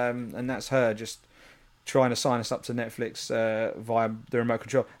emails. And that's her just trying to sign us up to Netflix via the remote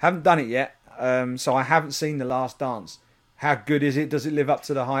control. Haven't done it yet, so I haven't seen The Last Dance. How good is it? Does it live up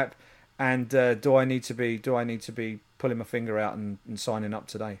to the hype? And do I need to be pulling my finger out and signing up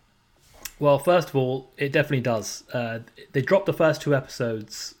today? Well, first of all, it definitely does. They dropped the first 2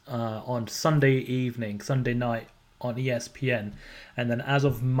 episodes on Sunday night on ESPN, and then as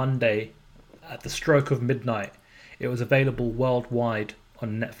of Monday, at the stroke of midnight, it was available worldwide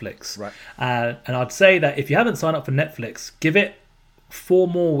on Netflix. Right. And I'd say that if you haven't signed up for Netflix, give it 4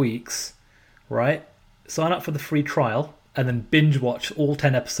 more weeks, right? Sign up for the free trial, and then binge watch all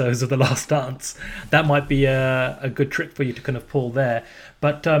 10 episodes of The Last Dance. That might be a good trick for you to kind of pull there.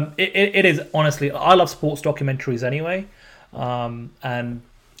 But it is, honestly, I love sports documentaries anyway. And,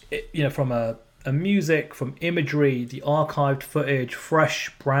 from a music, from imagery, the archived footage,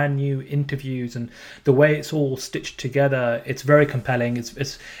 fresh, brand new interviews, and the way it's all stitched together, it's very compelling.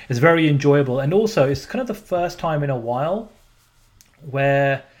 It's very enjoyable. And also, it's kind of the first time in a while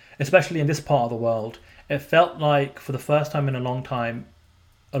where, especially in this part of the world, it felt like for the first time in a long time,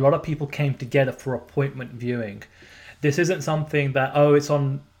 a lot of people came together for appointment viewing. This isn't something that, it's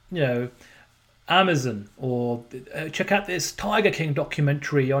on, Amazon, or check out this Tiger King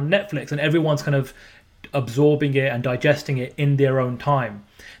documentary on Netflix, and everyone's kind of absorbing it and digesting it in their own time.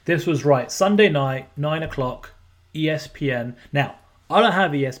 This was Sunday night, 9 o'clock, ESPN. Now, I don't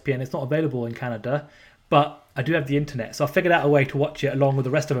have ESPN. It's not available in Canada, but I do have the internet. So I figured out a way to watch it along with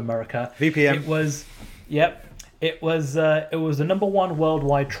the rest of America. VPN. It was the number 1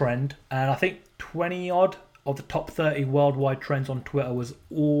 worldwide trend, and I think 20 odd of the top 30 worldwide trends on Twitter was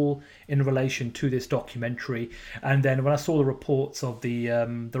all in relation to this documentary. And then when I saw the reports of the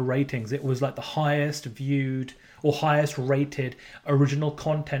ratings, it was like the highest viewed or highest rated original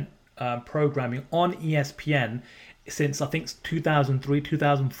content programming on ESPN since I think 2003,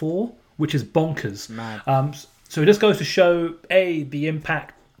 2004, which is bonkers. Mad. So it just goes to show the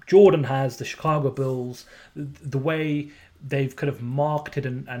impact Jordan has, the Chicago Bulls, the way they've kind of marketed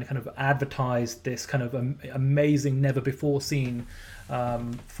and kind of advertised this kind of amazing, never before seen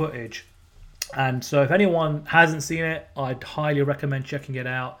footage. And so if anyone hasn't seen it, I'd highly recommend checking it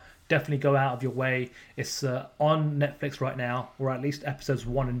out. Definitely go out of your way. It's on Netflix right now, or at least episodes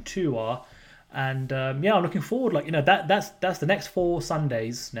 1 and 2 are. And I'm looking forward. That's the next 4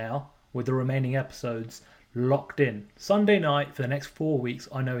 Sundays now, with the remaining episodes locked in. Sunday night for the next 4 weeks,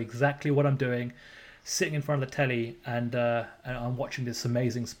 I know exactly what I'm doing, sitting in front of the telly, and I'm watching this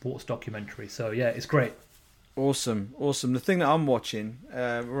amazing sports documentary. So yeah, it's great. Awesome. The thing that I'm watching,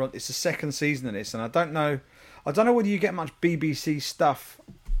 it's the 2nd season of this, and I don't know whether you get much BBC stuff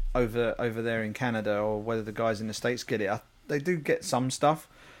over there in Canada, or whether the guys in the States get it. They do get some stuff.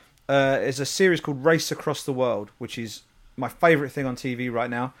 There's a series called Race Across the World, which is my favourite thing on TV right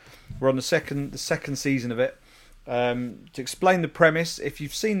now. We're on the second season of it. To explain the premise, if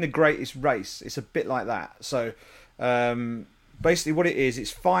you've seen The Greatest Race, it's a bit like that. So basically what it is,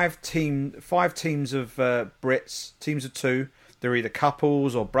 it's 5 teams of Brits, teams of 2. They're either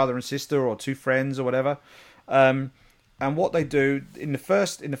couples or brother and sister or 2 friends or whatever. And what they do in the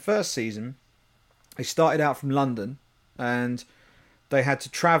first season, they started out from London, and they had to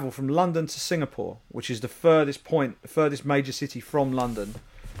travel from London to Singapore, which is the furthest major city from London,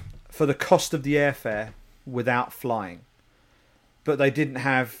 for the cost of the airfare without flying. But they didn't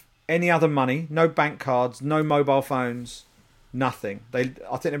have any other money, no bank cards, no mobile phones, nothing. I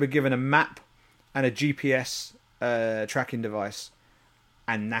think they were given a map and a GPS tracking device,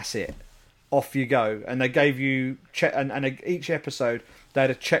 and that's it. Off you go. And they gave you each episode they had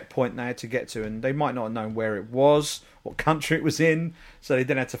a checkpoint they had to get to, and they might not have known where it was, what country it was in, so they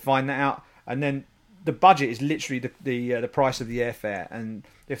didn't have to find that out. And then the budget is literally the price of the airfare, and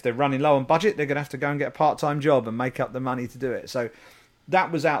if they're running low on budget, they're going to have to go and get a part-time job and make up the money to do it. So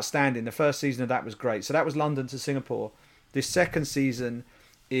that was outstanding. The first season of that was great. So that was London to Singapore. This 2nd season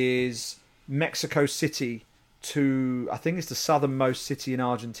is Mexico City to, I think it's the southernmost city in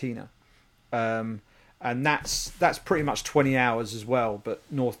Argentina. And that's pretty much 20 hours as well, but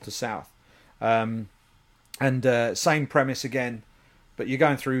north to south. And same premise again, but you're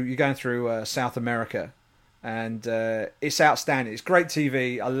going through South America, and it's outstanding. It's great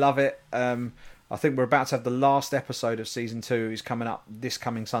TV. I love it. I think we're about to have the last episode of season 2 is coming up this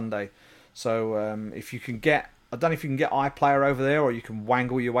coming Sunday. So if you can get I don't know if you can get iPlayer over there or you can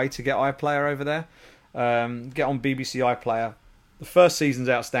wangle your way to get iPlayer over there. Get on BBC iPlayer. The first season's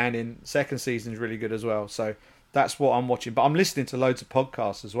outstanding. Second season's really good as well. So that's what I'm watching. But I'm listening to loads of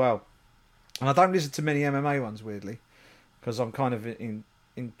podcasts as well. And I don't listen to many MMA ones, weirdly, because I'm kind of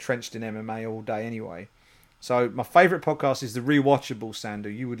entrenched in MMA all day anyway. So my favourite podcast is the Rewatchable, Sandu.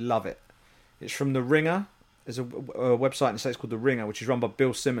 You would love it. It's from The Ringer. There's a website in the States called The Ringer, which is run by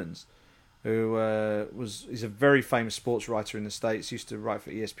Bill Simmons, who is a very famous sports writer in the States. Used to write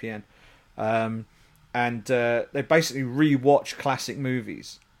for ESPN. And they basically rewatch classic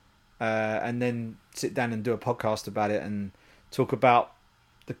movies and then sit down and do a podcast about it and talk about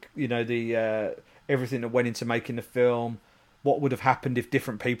the everything that went into making the film, what would have happened if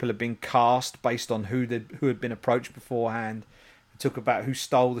different people had been cast based on who had been approached beforehand. They talk about who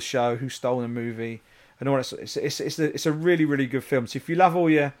stole the show, who stole the movie, and all that. It's a really, really good film. So if you love all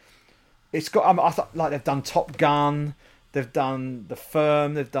your, it's got I thought like they've done Top Gun, they've done The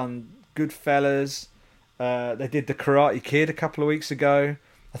Firm, they've done Goodfellas, they did The Karate Kid a couple of weeks ago.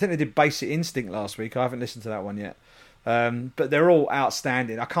 I think they did Basic Instinct last week. I haven't listened to that one yet. But they're all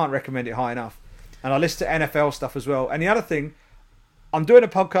outstanding. I can't recommend it high enough. And I listen to NFL stuff as well. And the other thing, I'm doing a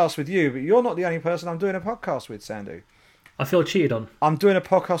podcast with you, but you're not the only person I'm doing a podcast with, Sandu. I feel cheated on. I'm doing a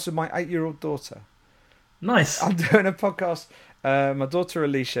podcast with my 8-year-old daughter. Nice. I'm doing a podcast. My daughter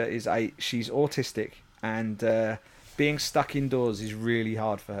Alicia is 8. She's autistic. And being stuck indoors is really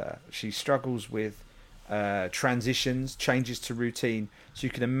hard for her. She struggles with transitions, changes to routine. So you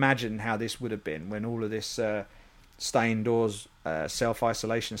can imagine how this would have been when all of this stay indoors,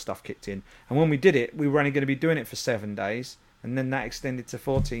 self-isolation stuff kicked in. And when we did it, we were only going to be doing it for 7 days, and then that extended to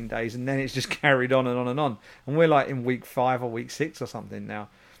 14 days, and then it's just carried on and on and on. And we're like in week 5 or week 6 or something now.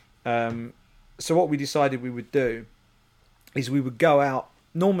 So what we decided we would do is we would go out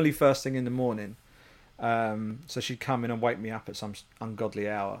normally first thing in the morning. So she'd come in and wake me up at some ungodly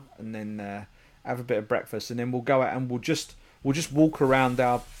hour, and then have a bit of breakfast, and then we'll go out and we'll just walk around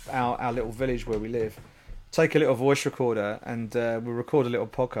our little village where we live. Take a little voice recorder and we'll record a little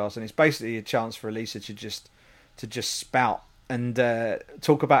podcast, and it's basically a chance for Elisa to just spout and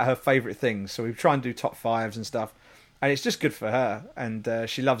talk about her favourite things. So we try and do top 5s and stuff, and it's just good for her, and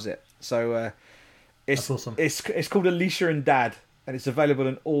she loves it. So it's That's awesome. It's called Alicia and Dad, and it's available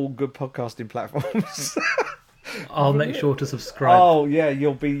on all good podcasting platforms. I'll make sure to subscribe. Oh yeah,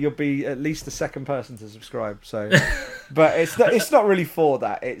 you'll be at least the second person to subscribe. So, but it's not really for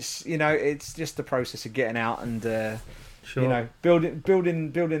that. It's it's just the process of getting out and Sure.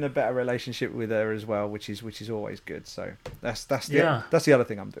 building a better relationship with her as well, which is always good. So that's the other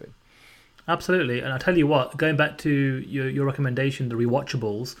thing I'm doing. Absolutely. And I tell you what, going back to your recommendation, the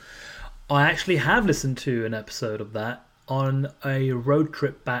rewatchables, I actually have listened to an episode of that on a road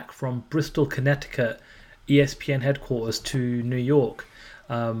trip back from Bristol, Connecticut, ESPN headquarters to New York.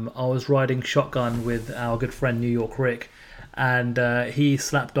 I was riding shotgun with our good friend New York Rick, and he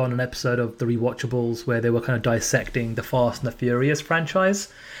slapped on an episode of the Rewatchables where they were kind of dissecting the Fast and the Furious franchise,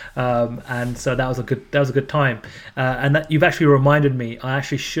 and so that was a good time. And that you've actually reminded me, I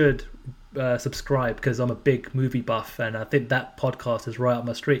actually should subscribe, because I'm a big movie buff, and I think that podcast is right up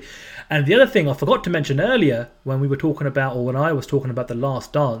my street. And the other thing I forgot to mention earlier when I was talking about The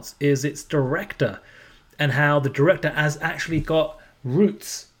Last Dance is its director, and how the director has actually got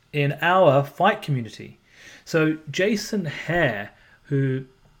roots in our fight community. So Jason Hare, who,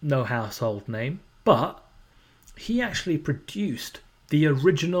 no household name, but he actually produced the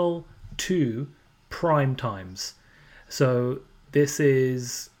original 2 prime times. So this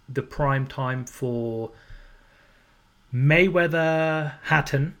is the prime time for Mayweather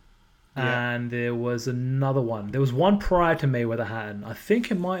Hatton. Yeah. And there was another one. There was one prior to Mayweather Hatton. I think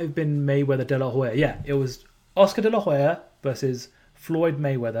it might have been Mayweather De La Hoya. Yeah, it was Oscar De La Hoya versus Floyd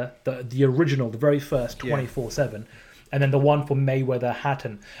Mayweather, the original, the very first 24/7, and then the one for Mayweather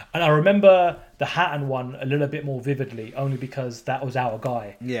Hatton. And I remember the Hatton one a little bit more vividly, only because that was our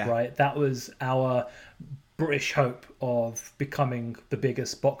guy. Yeah. Right? That was our British hope of becoming the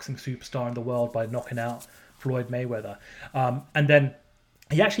biggest boxing superstar in the world by knocking out Floyd Mayweather. And then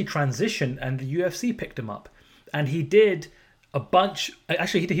he actually transitioned, and the UFC picked him up, and he did a bunch.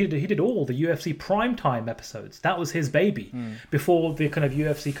 Actually, he did all the UFC primetime episodes. That was his baby. Before the kind of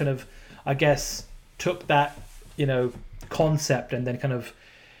UFC kind of, I guess, took that concept and then kind of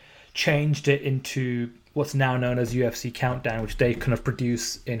changed it into what's now known as UFC Countdown, which they kind of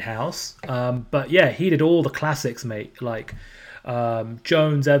produce in house. But yeah, he did all the classics, mate, like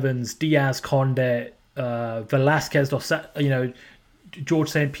Jones, Evans, Diaz, Condit, Velasquez, George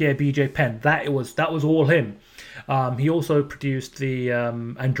St. Pierre, BJ Penn. That was all him. He also produced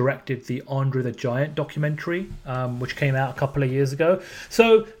and directed the Andre the Giant documentary, which came out a couple of years ago.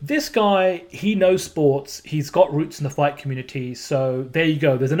 So this guy, he knows sports. He's got roots in the fight community. So there you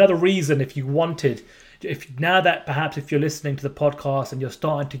go. There's another reason if you wanted, if you're listening to the podcast and you're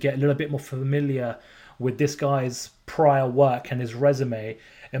starting to get a little bit more familiar with this guy's prior work and his resume,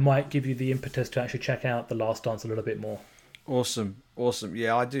 it might give you the impetus to actually check out The Last Dance a little bit more. Awesome.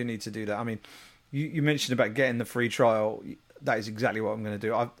 Yeah, I do need to do that. I mean, you mentioned about getting the free trial. That is exactly what I'm going to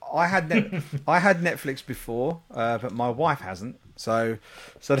do. I had Netflix before, but my wife hasn't. So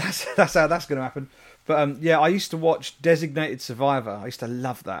that's how that's going to happen. But I used to watch Designated Survivor. I used to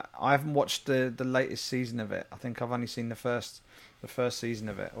love that. I haven't watched the latest season of it. I think I've only seen the first season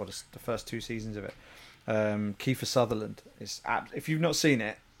of it, or the first 2 seasons of it. Kiefer Sutherland. If you've not seen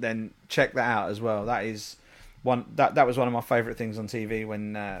it, then check that out as well. That is that was one of my favourite things on TV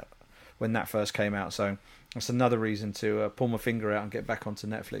when that first came out. So that's another reason to pull my finger out and get back onto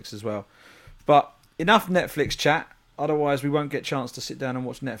Netflix as well. But enough Netflix chat. Otherwise, we won't get a chance to sit down and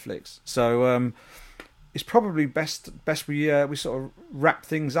watch Netflix. So it's probably best we sort of wrap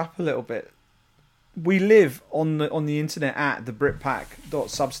things up a little bit. We live on the internet at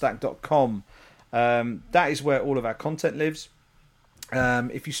thebritpack.substack.com. That is where all of our content lives.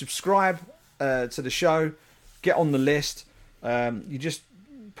 If you subscribe to the show, get on the list. You just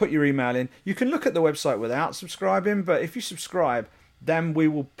put your email in. You can look at the website without subscribing, but if you subscribe, then we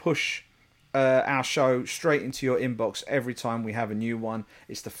will push our show straight into your inbox every time we have a new one.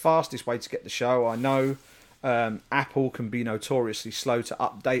 It's the fastest way to get the show. I know Apple can be notoriously slow to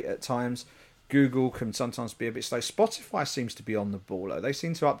update at times. Google can sometimes be a bit slow. Spotify seems to be on the ball though. They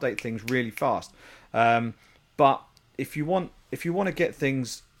seem to update things really fast. But if you want to get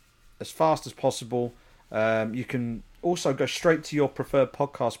things as fast as possible, you can also go straight to your preferred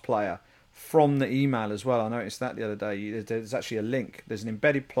podcast player from the email as well. I noticed that the other day. There's actually a link. There's an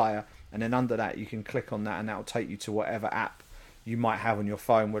embedded player, and then under that you can click on that, and that will take you to whatever app you might have on your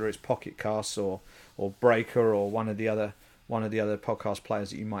phone, whether it's Pocket Casts or Breaker or one of the other podcast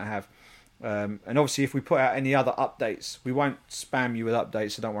players that you might have. And obviously, if we put out any other updates, we won't spam you with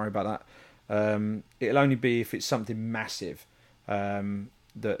updates, so don't worry about that. It'll only be if it's something massive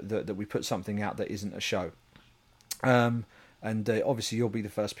that we put something out that isn't a show. And obviously, you'll be the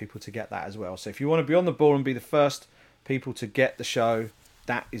first people to get that as well. So if you want to be on the ball and be the first people to get the show,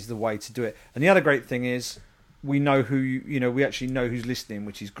 that is the way to do it. And the other great thing is, we know we actually know who's listening,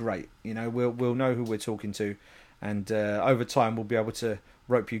 which is great. We'll know who we're talking to, and over time we'll be able to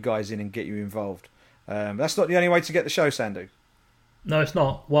rope you guys in and get you involved. That's not the only way to get the show, Sandu. No, it's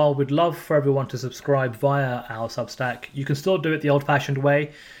not. While we'd love for everyone to subscribe via our Substack, you can still do it the old-fashioned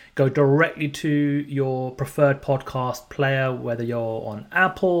way. Go directly to your preferred podcast player, whether you're on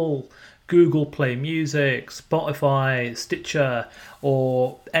Apple, Google Play Music, Spotify, Stitcher,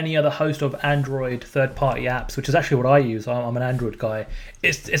 or any other host of Android third-party apps, which is actually what I use. I'm an Android guy.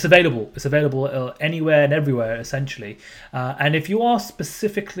 It's available. It's available anywhere and everywhere, essentially. And if you are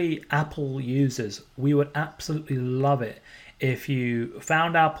specifically Apple users, we would absolutely love it if you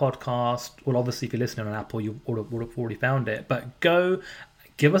found our podcast. Well, obviously, if you're listening on Apple, you would have already found it. But go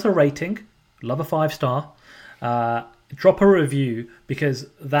give us a rating. Love a 5-star. Drop a review, because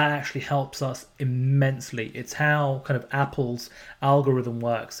that actually helps us immensely. It's how kind of Apple's algorithm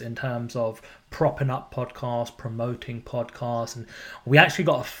works in terms of propping up podcasts, promoting podcasts, and we actually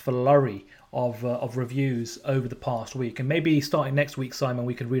got a flurry of reviews over the past week, and maybe starting next week, Simon,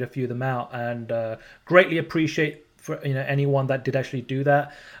 we could read a few of them out, and greatly appreciate for anyone that did actually do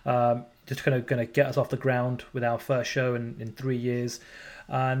that. Just kind of going to get us off the ground with our first show in 3 years.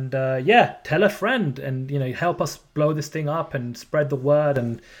 And tell a friend, and help us blow this thing up and spread the word,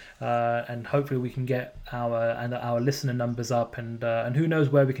 and hopefully we can get our listener numbers up, and who knows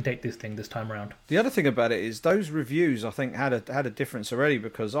where we can take this thing this time around. The other thing about it is those reviews, I think, had a difference already,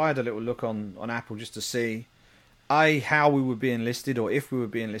 because I had a little look on Apple just to see how we were being listed, or if we were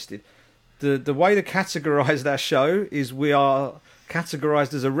being listed. The way to categorise our show is we are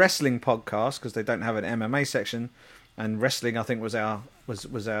categorised as a wrestling podcast, because they don't have an MMA section. And wrestling, I think, was our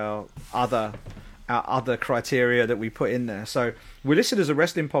other criteria that we put in there. So we're listed as a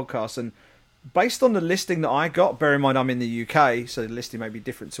wrestling podcast, and based on the listing that I got, bear in mind I'm in the UK, so the listing may be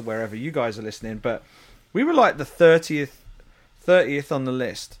different to wherever you guys are listening, but we were like the 30th on the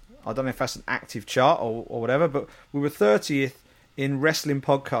list. I don't know if that's an active chart or whatever, but we were 30th in wrestling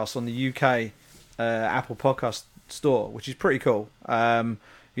podcasts on the UK Apple Podcast Store, which is pretty cool. I'm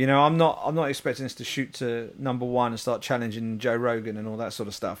not expecting us to shoot to number 1 and start challenging Joe Rogan and all that sort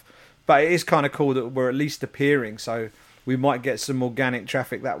of stuff. But it is kind of cool that we're at least appearing. So we might get some organic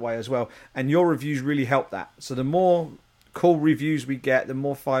traffic that way as well. And your reviews really help that. So the more cool reviews we get, the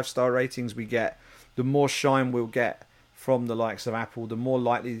more 5-star ratings we get, the more shine we'll get from the likes of Apple, the more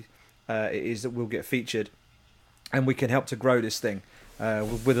likely it is that we'll get featured, and we can help to grow this thing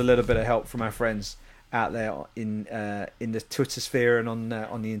with a little bit of help from our friends out there in the Twitter sphere and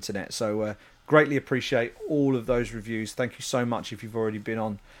on the internet. So greatly appreciate all of those reviews. Thank you so much if you've already been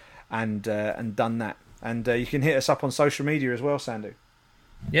on and done that. And you can hit us up on social media as well, Sandu.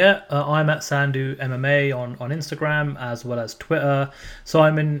 Yeah, I'm at Sandu MMA on Instagram as well as Twitter.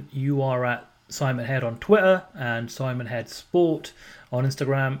 Simon, you are at Simon Head on Twitter and Simon Head Sport on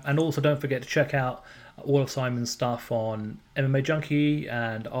Instagram. And also don't forget to check out all of Simon's stuff on MMA Junkie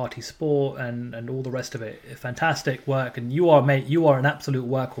and RT Sport and all the rest of it. Fantastic work, and you are an absolute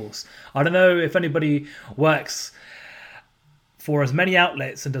workhorse. I don't know if anybody works for as many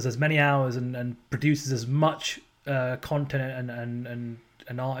outlets and does as many hours and produces as much content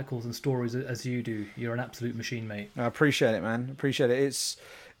and articles and stories as you do. You're an absolute machine, mate. I appreciate it, man. Appreciate it.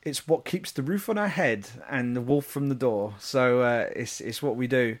 It's what keeps the roof on our head and the wolf from the door. So it's what we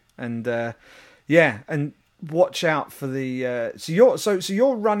do. And yeah, and watch out for the. So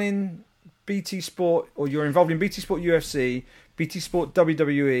you're running BT Sport, or you're involved in BT Sport UFC, BT Sport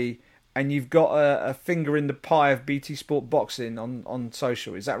WWE, and you've got a finger in the pie of BT Sport boxing on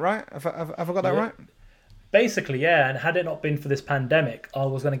social. Is that right? Have I got that right? Basically, yeah. And had it not been for this pandemic, I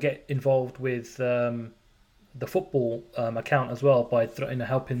was going to get involved with the football account as well by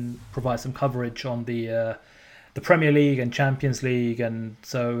helping provide some coverage on the Premier League and Champions League, and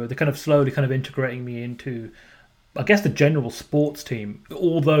so they're kind of slowly kind of integrating me into, I guess, the general sports team.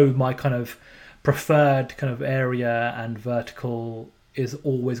 Although my kind of preferred kind of area and vertical is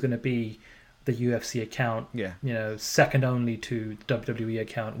always going to be the UFC account. Yeah. You know, second only to the WWE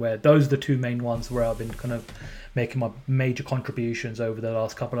account, where those are the two main ones where I've been kind of making my major contributions over the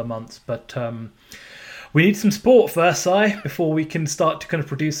last couple of months. But we need some sport first, Si, before we can start to kind of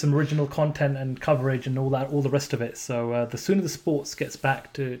produce some original content and coverage and all the rest of it. So the sooner the sports gets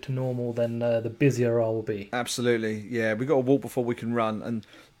back to normal, then the busier I will be. Absolutely, yeah. We've got to walk before we can run.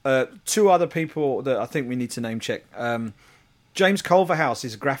 And two other people that I think we need to name check. James Culverhouse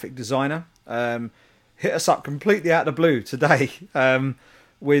is a graphic designer. Hit us up completely out of the blue today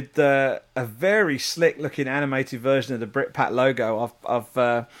with a very slick-looking animated version of the Britpat logo.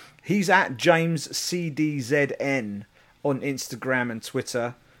 He's at James CDZN on Instagram and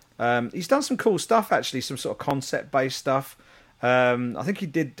Twitter. He's done some cool stuff, actually, some sort of concept-based stuff. I think he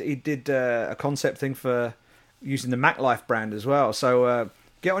did a concept thing for using the MacLife brand as well. So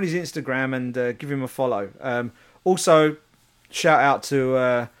get on his Instagram and give him a follow. Also, shout out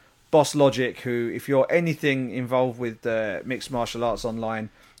to Boss Logic, who, if you're anything involved with mixed martial arts online,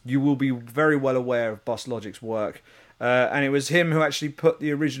 you will be very well aware of Boss Logic's work. And it was him who actually put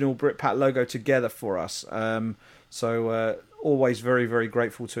the original Britpat logo together for us. So always very, very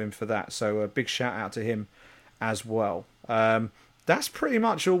grateful to him for that. So a big shout out to him as well. That's pretty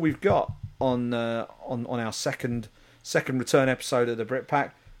much all we've got on our second return episode of the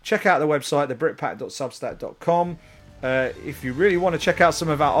Britpack. Check out the website, thebritpack.substack.com. If you really want to check out some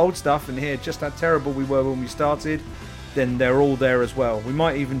of our old stuff and hear just how terrible we were when we started, then they're all there as well. We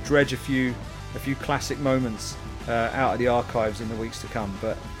might even dredge a few classic moments out of the archives in the weeks to come.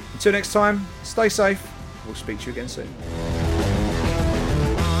 But until next time, stay safe. We'll speak to you again soon.